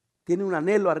tiene un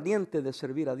anhelo ardiente de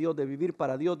servir a Dios, de vivir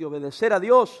para Dios, de obedecer a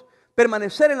Dios.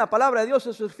 Permanecer en la palabra de Dios,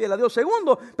 eso es fiel a Dios.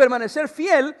 Segundo, permanecer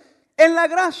fiel en la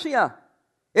gracia.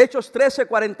 Hechos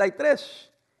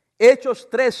 13:43. Hechos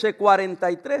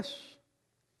 13:43.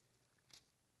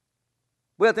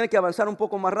 Voy a tener que avanzar un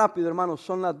poco más rápido, hermanos.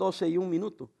 Son las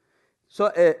 12:01.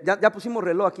 Ya pusimos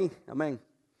reloj aquí, amén.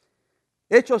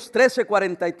 Hechos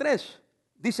 13:43,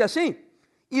 dice así: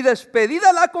 y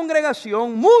despedida la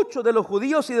congregación, muchos de los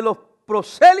judíos y de los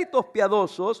prosélitos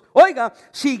piadosos, oiga,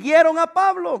 siguieron a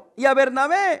Pablo y a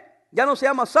Bernabé. Ya no se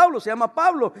llama Saulo, se llama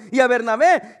Pablo y a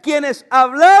Bernabé, quienes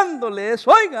hablándoles,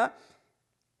 oiga,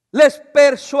 les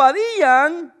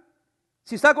persuadían.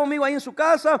 Si está conmigo ahí en su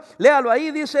casa, léalo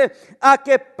ahí, dice, a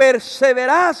que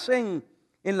perseverasen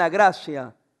en la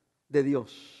gracia de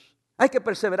Dios. Hay que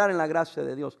perseverar en la gracia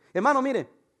de Dios. Hermano, mire,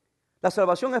 la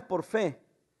salvación es por fe,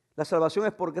 la salvación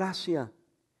es por gracia,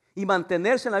 y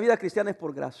mantenerse en la vida cristiana es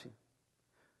por gracia.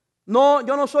 No,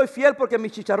 yo no soy fiel porque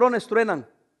mis chicharrones truenan.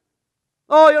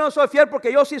 No, yo no soy fiel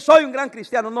porque yo sí soy un gran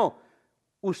cristiano. No,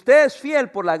 usted es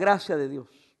fiel por la gracia de Dios.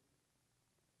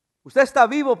 Usted está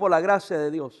vivo por la gracia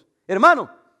de Dios. Hermano,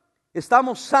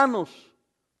 estamos sanos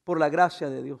por la gracia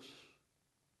de Dios.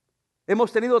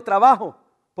 Hemos tenido trabajo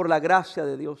por la gracia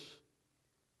de Dios.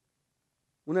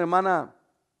 Una hermana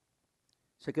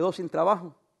se quedó sin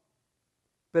trabajo,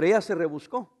 pero ella se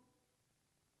rebuscó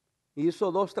y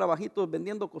hizo 2 trabajitos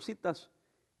vendiendo cositas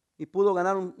y pudo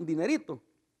ganar un dinerito.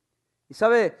 Y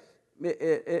sabe,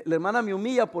 la hermana me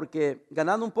humilla porque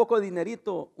ganando un poco de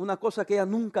dinerito, una cosa que ella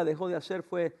nunca dejó de hacer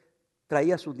fue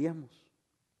traía sus diezmos.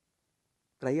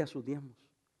 Traía sus diezmos.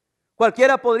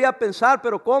 Cualquiera podría pensar,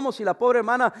 pero ¿cómo? Si la pobre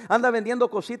hermana anda vendiendo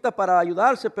cositas para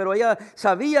ayudarse, pero ella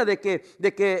sabía de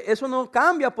que eso no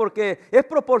cambia porque es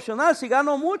proporcional. Si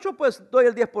gano mucho, pues doy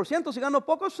el 10%. Si gano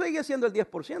poco, sigue siendo el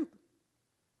 10%.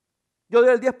 Yo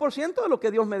doy el 10% de lo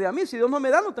que Dios me dé a mí. Si Dios no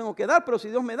me da, no tengo que dar, pero si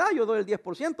Dios me da, yo doy el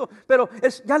 10%. Pero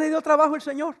ya le dio trabajo el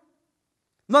Señor.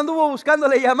 No anduvo buscando,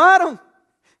 le llamaron.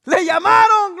 Le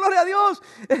llamaron, gloria a Dios.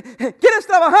 ¿Quieres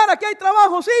trabajar? Aquí hay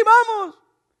trabajo. Sí, vamos.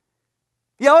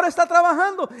 Y ahora está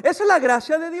trabajando. Esa es la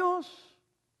gracia de Dios.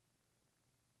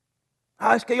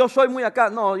 Es que yo soy muy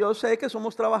acá. No, yo sé que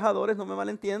somos trabajadores, no me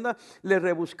malentienda. Le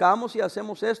rebuscamos y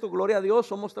hacemos esto, gloria a Dios,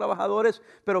 somos trabajadores.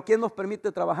 Pero ¿quién nos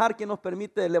permite trabajar? ¿Quién nos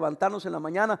permite levantarnos en la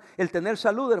mañana? El tener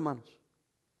salud, hermanos.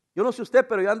 Yo no sé usted,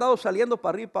 pero yo he andado saliendo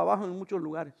para arriba y para abajo en muchos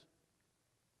lugares.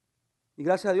 Y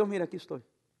gracias a Dios, mira, aquí estoy.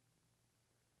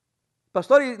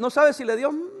 Pastor, ¿y no sabe si le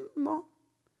dio? No.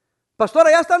 Pastor,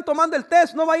 ya están tomando el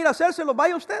test, no va a ir a hacérselo,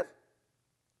 vaya usted.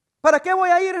 ¿Para qué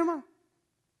voy a ir, hermano?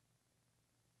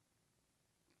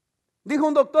 Dijo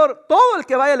un doctor, todo el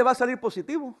que vaya le va a salir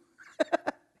positivo.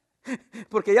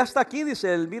 Porque ya está aquí,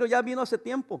 dice, el virus ya vino hace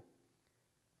tiempo.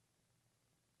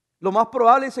 Lo más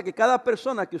probable es que cada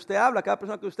persona que usted habla, cada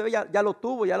persona que usted ve, ya lo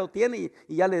tuvo, ya lo tiene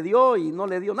y ya le dio y no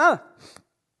le dio nada.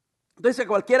 Entonces,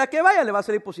 cualquiera que vaya le va a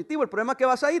salir positivo. El problema es que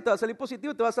vas ahí, te va a salir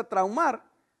positivo y te vas a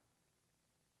traumar.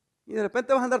 Y de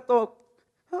repente vas a andar todo,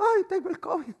 ay, tengo el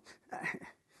COVID.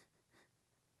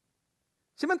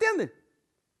 ¿Sí me entiende?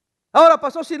 Ahora,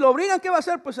 pastor, si lo obligan, ¿qué va a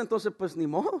hacer? Pues entonces, pues ni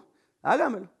modo,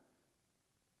 hágamelo.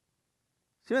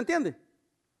 ¿Sí me entiende?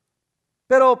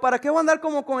 Pero ¿para qué voy a andar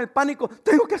como con el pánico?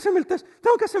 Tengo que hacerme el test,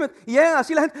 tengo que hacerme el test. Y llegan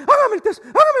así la gente, hágame el test,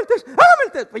 hágame el test, hágame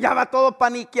el test. Pues ya va todo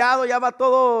paniqueado, ya va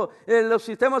todo, los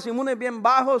sistemas inmunes bien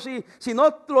bajos. Y si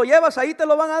no lo llevas ahí, te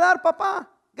lo van a dar, papá,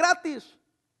 gratis.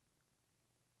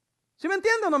 ¿Sí me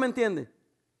entiende o no me entiende?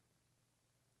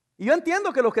 Y yo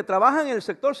entiendo que los que trabajan en el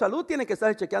sector salud tienen que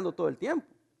estar chequeando todo el tiempo.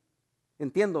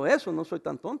 Entiendo eso, no soy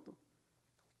tan tonto.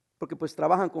 Porque pues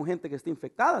trabajan con gente que está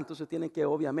infectada, entonces tienen que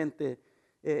obviamente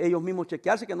ellos mismos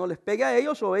chequearse que no les pegue a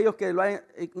ellos o ellos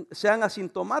que sean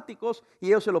asintomáticos y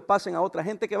ellos se lo pasen a otra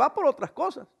gente que va por otras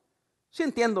cosas. Sí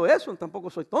entiendo eso,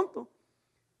 tampoco soy tonto.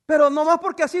 Pero no más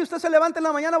porque así usted se levanta en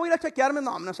la mañana, voy a ir a chequearme,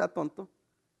 no sea tonto.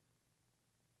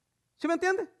 ¿Sí me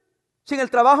entiende? Si en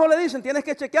el trabajo le dicen tienes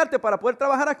que chequearte para poder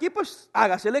trabajar aquí, pues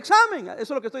hágase el examen. Eso es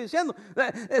lo que estoy diciendo.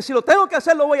 Si lo tengo que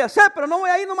hacer, lo voy a hacer, pero no voy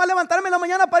a ir nomás a levantarme en la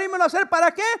mañana para irme a hacer.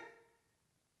 ¿Para qué?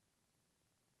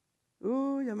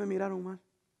 Ya me miraron mal.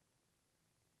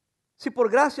 Si por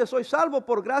gracia soy salvo,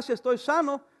 por gracia estoy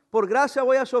sano, por gracia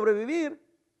voy a sobrevivir,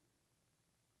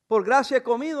 por gracia he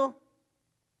comido.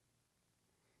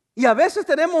 Y a veces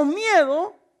tenemos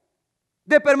miedo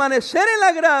de permanecer en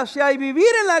la gracia y vivir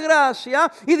en la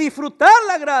gracia y disfrutar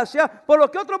la gracia por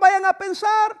lo que otros vayan a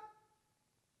pensar.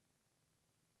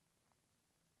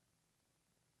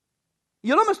 Y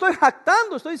yo no me estoy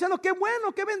jactando, estoy diciendo qué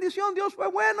bueno, qué bendición, Dios fue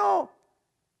bueno.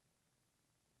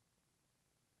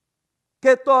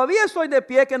 Que todavía estoy de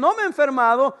pie, que no me he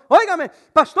enfermado. Óigame,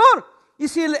 pastor, y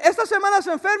si esta semana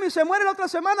se enferma y se muere la otra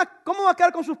semana, ¿cómo va a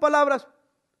quedar con sus palabras?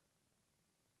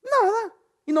 Nada,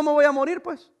 y no me voy a morir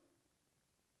pues.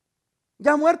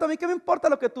 Ya muerto, a mí qué me importa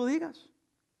lo que tú digas.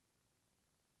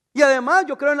 Y además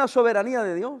yo creo en la soberanía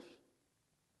de Dios.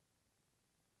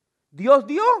 Dios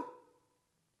dio.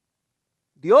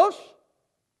 Dios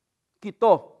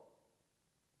quitó.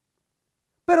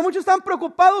 Pero muchos están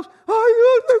preocupados. Ay,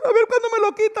 Dios, a ver cuándo me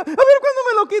lo quita. A ver cuándo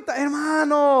me lo quita.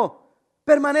 Hermano,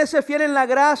 permanece fiel en la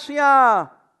gracia,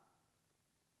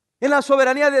 en la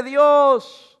soberanía de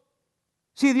Dios.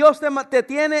 Si Dios te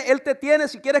tiene, Él te tiene.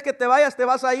 Si quieres que te vayas, te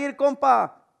vas a ir,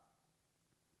 compa.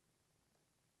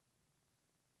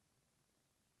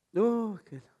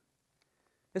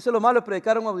 Eso es lo malo de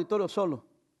predicar en un auditorio solo,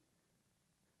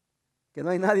 que no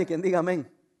hay nadie quien diga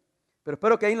amén. Pero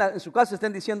espero que ahí en su casa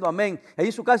estén diciendo amén. Ahí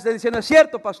en su casa estén diciendo: es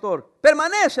cierto, pastor.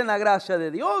 Permanece en la gracia de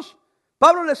Dios.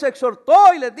 Pablo les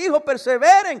exhortó y les dijo: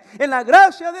 perseveren en la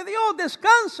gracia de Dios,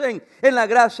 descansen en la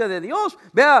gracia de Dios.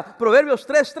 Vea Proverbios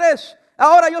 3:3.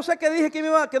 Ahora yo sé que dije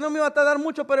que no me iba a tardar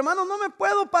mucho, pero hermano, no me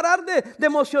puedo parar de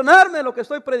emocionarme de lo que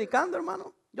estoy predicando,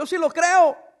 hermano. Yo sí lo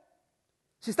creo.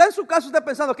 Si está en su casa usted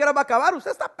pensando que ahora va a acabar,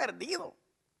 usted está perdido.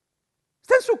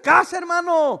 Está en su casa,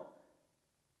 hermano.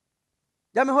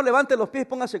 Ya mejor levante los pies y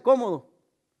póngase cómodo.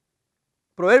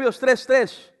 Proverbios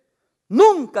 3:3.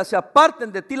 Nunca se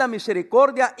aparten de ti la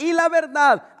misericordia y la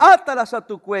verdad. Átalas a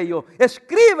tu cuello.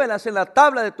 Escríbelas en la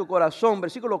tabla de tu corazón.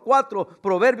 Versículo 4,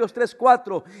 Proverbios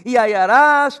 3:4. Y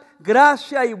hallarás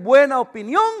gracia y buena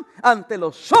opinión ante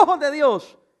los ojos de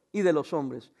Dios y de los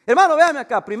hombres. Hermano, véame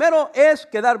acá. Primero es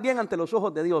quedar bien ante los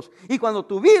ojos de Dios. Y cuando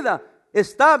tu vida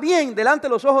está bien delante de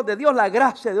los ojos de Dios, la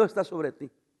gracia de Dios está sobre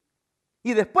ti.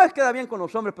 Y después queda bien con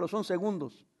los hombres, pero son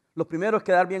segundos. Lo primero es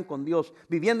quedar bien con Dios,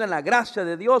 viviendo en la gracia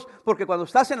de Dios, porque cuando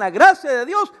estás en la gracia de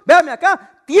Dios, véame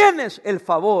acá, tienes el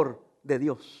favor de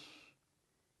Dios.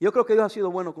 Yo creo que Dios ha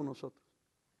sido bueno con nosotros.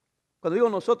 Cuando digo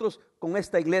nosotros, con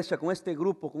esta iglesia, con este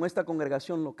grupo, con esta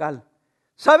congregación local.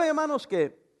 ¿Saben, hermanos,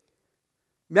 que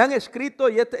me han escrito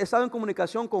y he estado en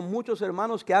comunicación con muchos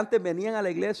hermanos que antes venían a la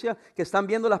iglesia, que están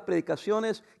viendo las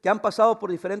predicaciones, que han pasado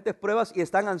por diferentes pruebas y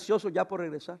están ansiosos ya por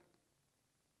regresar?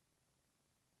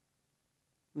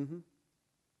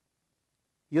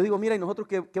 Yo digo, mira, y nosotros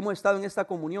que hemos estado en esta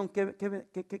comunión,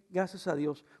 gracias a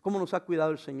Dios, cómo nos ha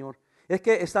cuidado el Señor. Es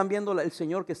que están viendo el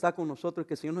Señor que está con nosotros,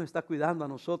 que el Señor nos está cuidando a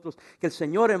nosotros, que el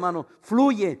Señor, hermano,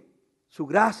 fluye su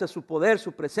gracia, su poder,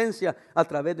 su presencia a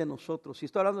través de nosotros. Y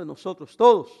estoy hablando de nosotros,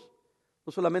 todos,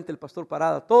 no solamente el pastor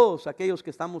Parada, todos aquellos que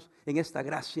estamos en esta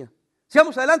gracia.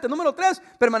 Sigamos adelante. Número 3,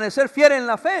 permanecer fiel en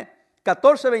la fe.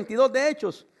 14:22 de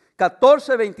Hechos.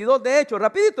 14:22 de Hechos.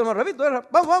 Rapidito, hermano, rapidito.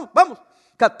 Vamos.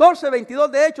 14:22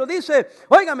 de Hechos dice,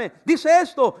 óigame, dice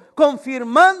esto: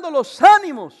 confirmando los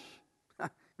ánimos.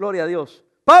 Gloria a Dios.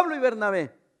 Pablo y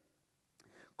Bernabé.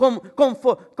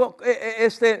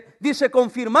 Dice,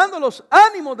 confirmando los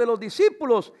ánimos de los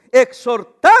discípulos,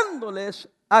 exhortándoles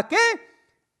 ¿a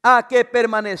qué? A que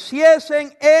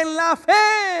permaneciesen en la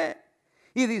fe,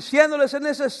 y diciéndoles: es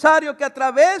necesario que a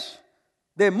través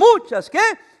de muchas, ¿qué?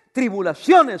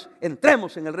 Tribulaciones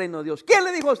entremos en el reino de Dios. ¿Quién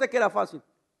le dijo a usted que era fácil?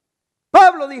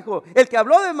 Pablo dijo: el que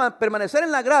habló de permanecer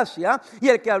en la gracia y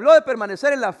el que habló de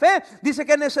permanecer en la fe, dice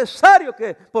que es necesario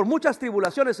que por muchas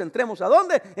tribulaciones entremos ¿a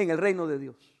dónde? En el reino de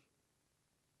Dios.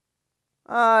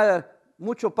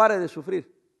 Mucho pare de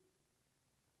sufrir.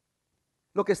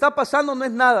 Lo que está pasando no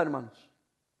es nada, hermanos.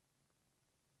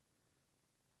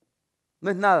 No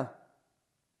es nada.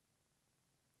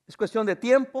 Es cuestión de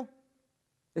tiempo,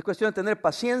 es cuestión de tener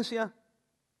paciencia,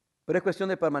 pero es cuestión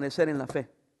de permanecer en la fe.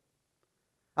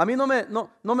 A mí no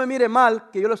me mire mal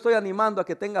que yo lo estoy animando a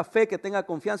que tenga fe, que tenga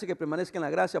confianza y que permanezca en la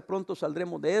gracia. Pronto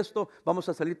saldremos de esto, vamos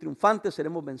a salir triunfantes,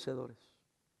 seremos vencedores.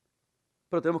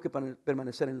 Pero tenemos que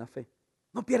permanecer en la fe.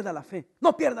 No pierda la fe,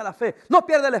 no pierda la fe, no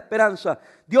pierda la esperanza.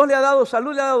 Dios le ha dado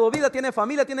salud, le ha dado vida, tiene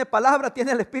familia, tiene palabra,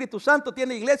 tiene el Espíritu Santo,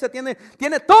 tiene iglesia, tiene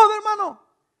todo, hermano.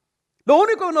 Lo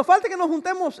único que nos falta es que nos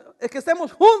juntemos, es que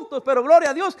estemos juntos, pero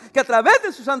gloria a Dios que a través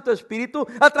de su Santo Espíritu,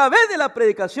 a través de la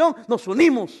predicación, nos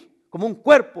unimos como un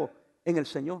cuerpo en el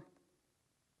Señor.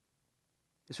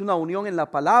 Es una unión en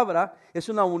la palabra, es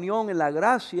una unión en la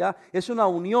gracia, es una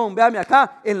unión, véame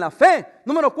acá, en la fe.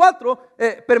 Número 4,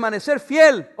 permanecer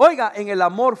fiel, oiga, en el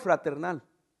amor fraternal.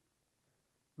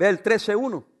 Ve el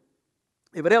 13:1,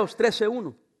 Hebreos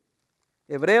 13:1,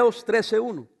 Hebreos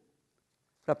 13:1.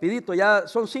 Rapidito, ya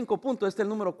son 5 puntos, este es el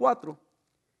número 4.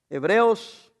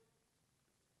 Hebreos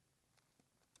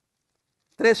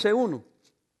 13:1.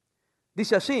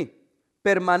 Dice así: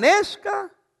 permanezca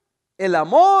el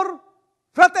amor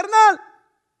fraternal.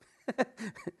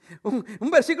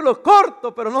 un versículo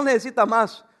corto, pero no necesita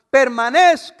más.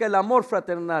 Permanezca el amor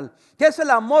fraternal. ¿Qué es el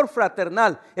amor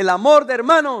fraternal? El amor de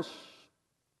hermanos.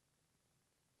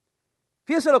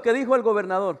 Fíjese lo que dijo el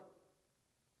gobernador.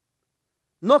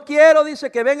 No quiero,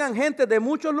 dice, que vengan gente de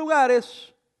muchos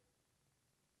lugares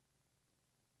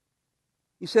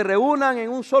y se reúnan en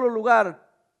un solo lugar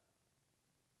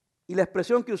Y la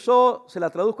expresión que usó, se la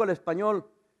traduzco al español,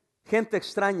 gente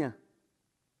extraña.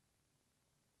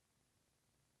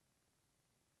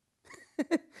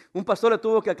 Un pastor le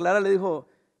tuvo que aclarar, le dijo,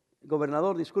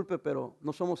 gobernador, disculpe, pero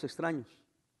no somos extraños.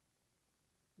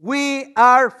 We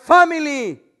are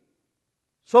family.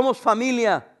 Somos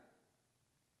familia.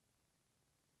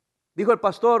 Dijo el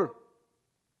pastor,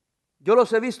 yo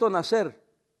los he visto nacer.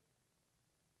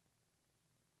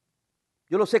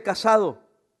 Yo los he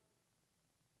casado.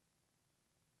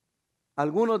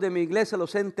 Algunos de mi iglesia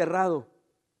los he enterrado.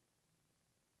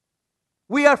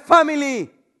 We are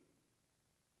family.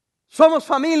 Somos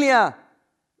familia.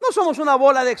 No somos una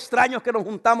bola de extraños que nos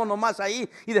juntamos nomás ahí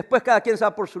y después cada quien se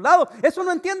va por su lado. Eso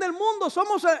no entiende el mundo.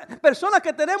 Somos personas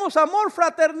que tenemos amor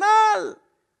fraternal.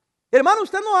 Hermano,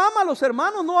 usted no ama a los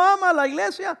hermanos, no ama a la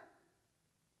iglesia.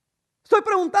 Estoy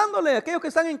preguntándole a aquellos que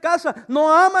están en casa,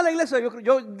 ¿no ama a la iglesia?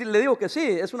 Yo le digo que sí,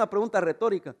 es una pregunta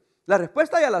retórica. La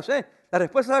respuesta ya la sé. La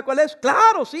respuesta, ¿sabe cuál es?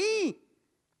 Claro, sí.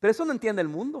 Pero eso no entiende el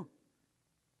mundo.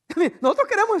 Nosotros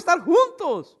queremos estar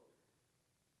juntos.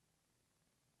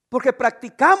 Porque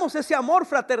practicamos ese amor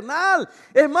fraternal.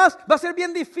 Es más, va a ser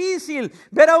bien difícil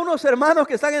ver a unos hermanos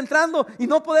que están entrando y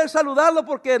no poder saludarlo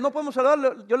porque no podemos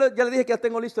saludarlo. Ya le dije que ya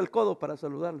tengo listo el codo para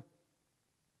saludarlo.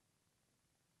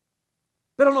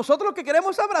 Pero nosotros lo que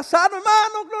queremos es abrazarnos,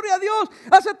 hermano, gloria a Dios.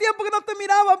 Hace tiempo que no te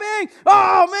miraba, ven.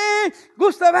 Oh, me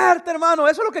gusta verte, hermano.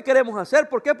 Eso es lo que queremos hacer.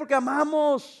 ¿Por qué? Porque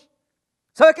amamos.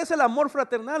 ¿Sabe qué es el amor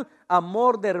fraternal?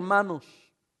 Amor de hermanos.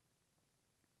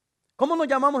 ¿Cómo nos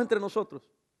llamamos entre nosotros?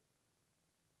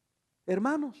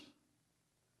 Hermanos.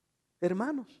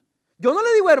 Hermanos. Yo no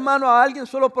le digo hermano a alguien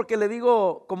solo porque le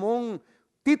digo como un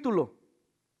título.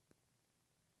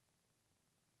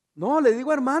 No, le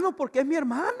digo hermano porque es mi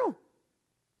hermano.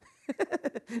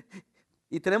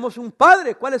 Y tenemos un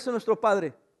padre. ¿Cuál es nuestro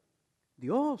padre?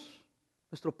 Dios,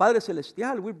 nuestro Padre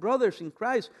Celestial. We're brothers in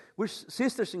Christ. We're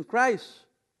sisters in Christ.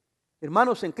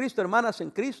 Hermanos en Cristo, hermanas en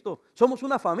Cristo. Somos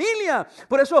una familia.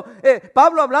 Por eso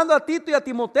Pablo, hablando a Tito y a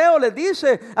Timoteo, les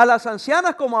dice a las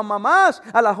ancianas como a mamás,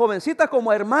 a las jovencitas como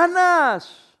a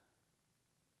hermanas.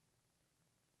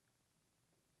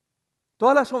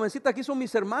 Todas las jovencitas aquí son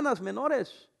mis hermanas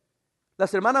menores.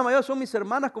 Las hermanas mayores son mis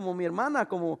hermanas como mi hermana,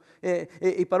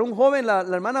 y para un joven la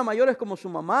hermana mayor es como su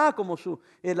mamá, como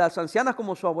las ancianas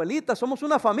como su abuelita. Somos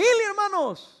una familia,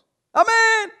 hermanos.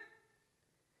 Amén.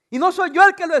 Y no soy yo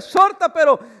el que lo exhorta,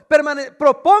 pero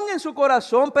proponga en su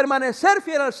corazón permanecer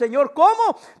fiel al Señor.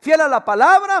 ¿Cómo? Fiel a la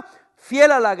palabra,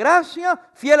 fiel a la gracia,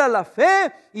 fiel a la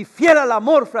fe y fiel al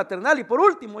amor fraternal. Y por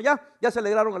último, ya se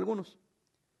alegraron algunos.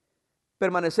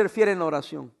 Permanecer fiel en la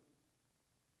oración.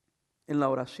 En la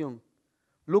oración.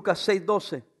 Lucas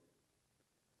 6:12.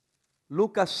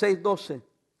 Lucas 6:12.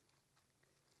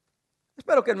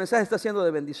 Espero que el mensaje esté siendo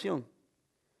de bendición.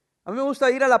 A mí me gusta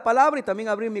ir a la palabra y también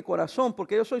abrir mi corazón,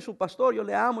 porque yo soy su pastor, yo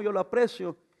le amo, yo lo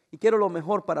aprecio y quiero lo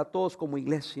mejor para todos como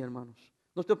iglesia, hermanos.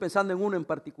 No estoy pensando en uno en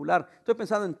particular, estoy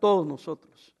pensando en todos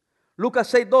nosotros.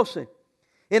 Lucas 6:12.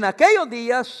 En aquellos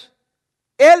días,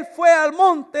 Él fue al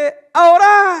monte a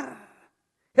orar,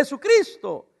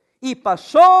 Jesucristo, y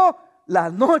pasó la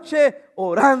noche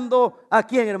orando. ¿A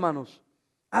quién, hermanos?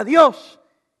 A Dios.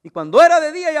 Y cuando era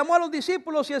de día llamó a los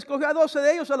discípulos y escogió a 12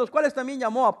 de ellos, a los cuales también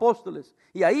llamó apóstoles.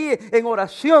 Y ahí en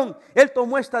oración Él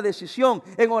tomó esta decisión.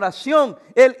 En oración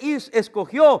Él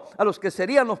escogió a los que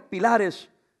serían los pilares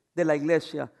de la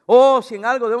iglesia. Oh, si en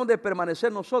algo debemos de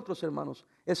permanecer nosotros, hermanos,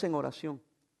 es en oración.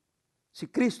 Si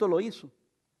Cristo lo hizo,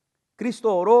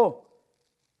 Cristo oró,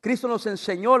 Cristo nos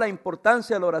enseñó la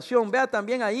importancia de la oración. Vea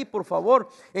también ahí, por favor,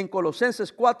 en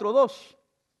Colosenses 4:2.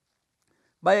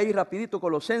 Vaya ahí rapidito,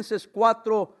 Colosenses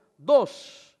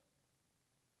 4:2.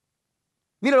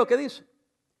 Mira lo que dice.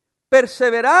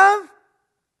 Perseverad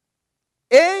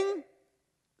en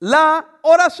la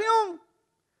oración,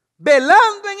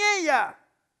 velando en ella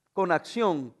con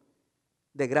acción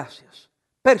de gracias.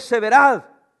 Perseverad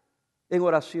en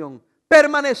oración.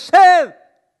 Permaneced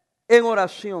en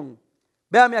oración.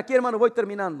 Véame aquí, hermano, voy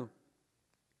terminando.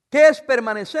 ¿Qué es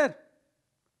permanecer?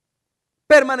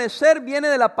 Permanecer viene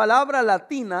de la palabra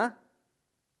latina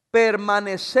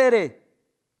permanecere.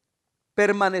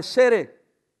 Permanecere.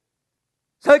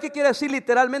 ¿Sabe qué quiere decir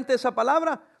literalmente esa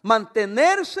palabra?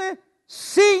 Mantenerse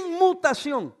sin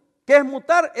mutación. ¿Qué es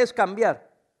mutar? Es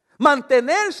cambiar.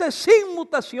 Mantenerse sin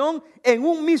mutación en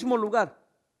un mismo lugar.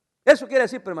 Eso quiere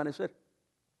decir permanecer.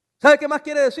 ¿Sabe qué más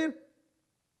quiere decir?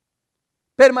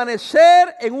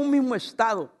 Permanecer en un mismo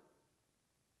estado.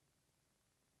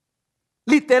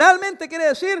 Literalmente quiere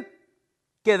decir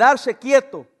quedarse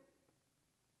quieto,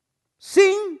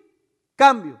 sin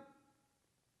cambio.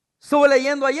 Estuve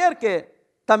leyendo ayer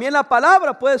que También la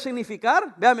palabra puede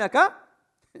significar, véame acá,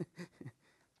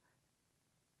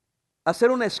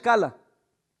 hacer una escala.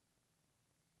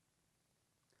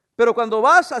 Pero cuando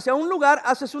vas hacia un lugar,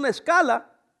 haces una escala,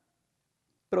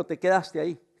 pero te quedaste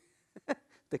ahí.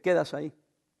 Te quedas ahí.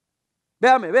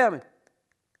 Véame.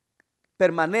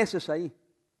 Permaneces ahí.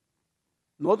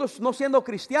 Nosotros, no siendo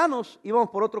cristianos, íbamos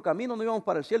por otro camino, no íbamos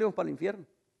para el cielo, íbamos para el infierno.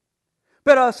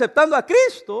 Pero aceptando a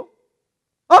Cristo,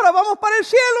 ahora vamos para el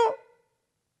cielo.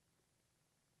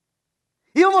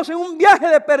 Íbamos en un viaje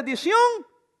de perdición,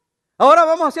 ahora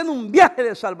vamos haciendo un viaje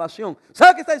de salvación.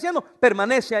 ¿Sabe qué está diciendo?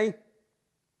 Permanece ahí.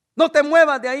 No te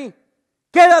muevas de ahí.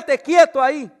 Quédate quieto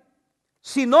ahí.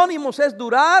 Sinónimos es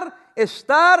durar,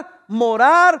 estar,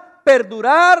 morar,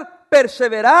 perdurar,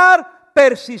 perseverar,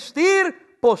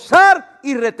 persistir, posar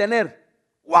y retener.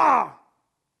 ¡Wow!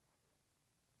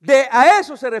 A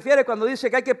eso se refiere cuando dice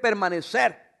que hay que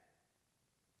permanecer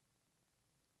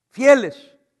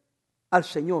fieles al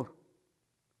Señor.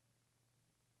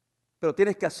 Pero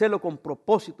tienes que hacerlo con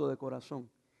propósito de corazón.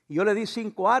 Y yo le di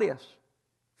 5 áreas.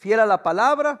 Fiel a la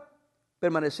palabra,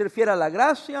 permanecer fiel a la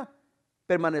gracia,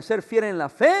 permanecer fiel en la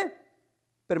fe,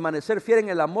 permanecer fiel en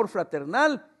el amor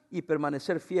fraternal y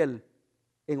permanecer fiel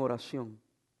en oración.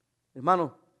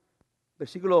 Hermano,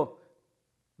 versículo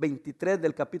 23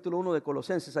 del capítulo 1 de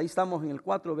Colosenses, ahí estamos en el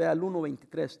 4, vea el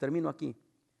 1:23, termino aquí.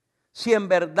 Si en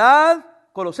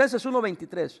verdad, Colosenses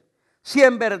 1:23, si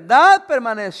en verdad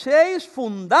permanecéis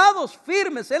fundados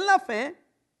firmes en la fe,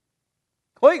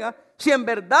 oiga, si en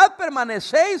verdad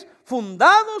permanecéis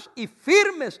fundados y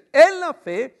firmes en la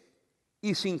fe,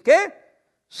 ¿y sin qué?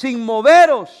 Sin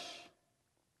moveros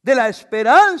de la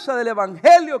esperanza del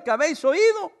evangelio que habéis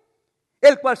oído,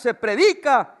 el cual se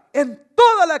predica en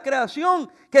toda la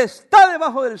creación que está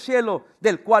debajo del cielo,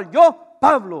 del cual yo,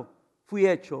 Pablo, fui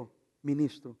hecho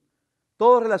ministro.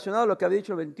 Todo relacionado a lo que había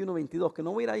dicho el 21-22, que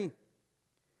no voy a ir ahí.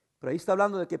 Pero ahí está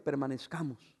hablando de que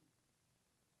permanezcamos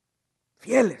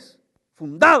fieles,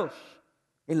 fundados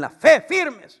en la fe,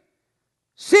 firmes,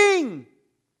 sin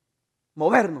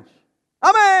movernos.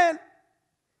 Amén.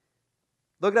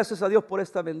 Doy gracias a Dios por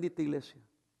esta bendita iglesia.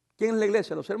 ¿Quién es la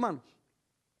iglesia? Los hermanos.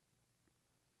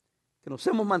 Que nos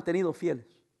hemos mantenido fieles,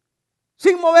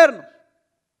 sin movernos.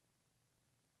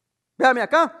 Véame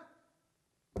acá,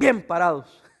 bien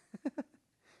parados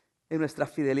en nuestra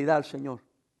fidelidad al Señor.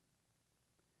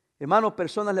 Hermanos,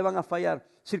 personas le van a fallar,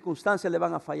 circunstancias le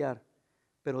van a fallar,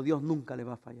 pero Dios nunca le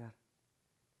va a fallar.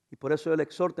 Y por eso yo le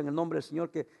exhorto en el nombre del Señor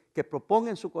que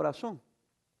proponga en su corazón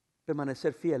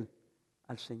permanecer fiel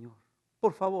al Señor.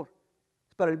 Por favor,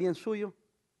 es para el bien suyo,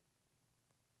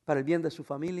 para el bien de su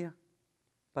familia,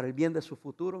 para el bien de su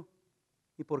futuro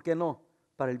y, ¿por qué no?,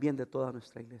 para el bien de toda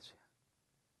nuestra iglesia.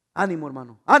 Ánimo,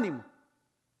 hermano, ánimo.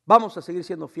 Vamos a seguir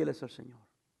siendo fieles al Señor.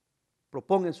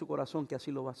 Proponga en su corazón que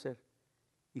así lo va a hacer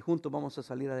y juntos vamos a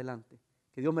salir adelante.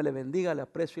 Que Dios me le bendiga, le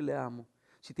aprecio y le amo.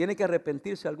 Si tiene que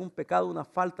arrepentirse de algún pecado, una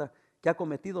falta que ha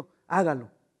cometido, hágalo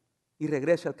y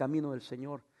regrese al camino del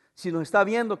Señor. Si nos está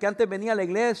viendo que antes venía a la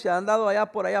iglesia, ha andado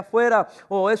allá por allá afuera,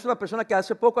 o es una persona que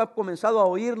hace poco ha comenzado a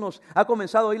oírnos, ha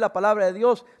comenzado a oír la palabra de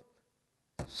Dios,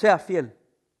 sea fiel.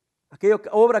 Aquella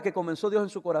obra que comenzó Dios en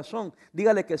su corazón,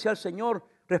 dígale que sea el Señor,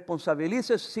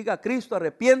 responsabilícese, siga a Cristo,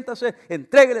 arrepiéntase,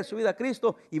 entréguele su vida a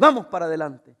Cristo y vamos para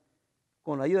adelante.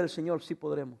 Con la ayuda del Señor sí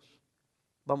podremos.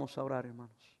 Vamos a orar,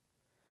 hermanos.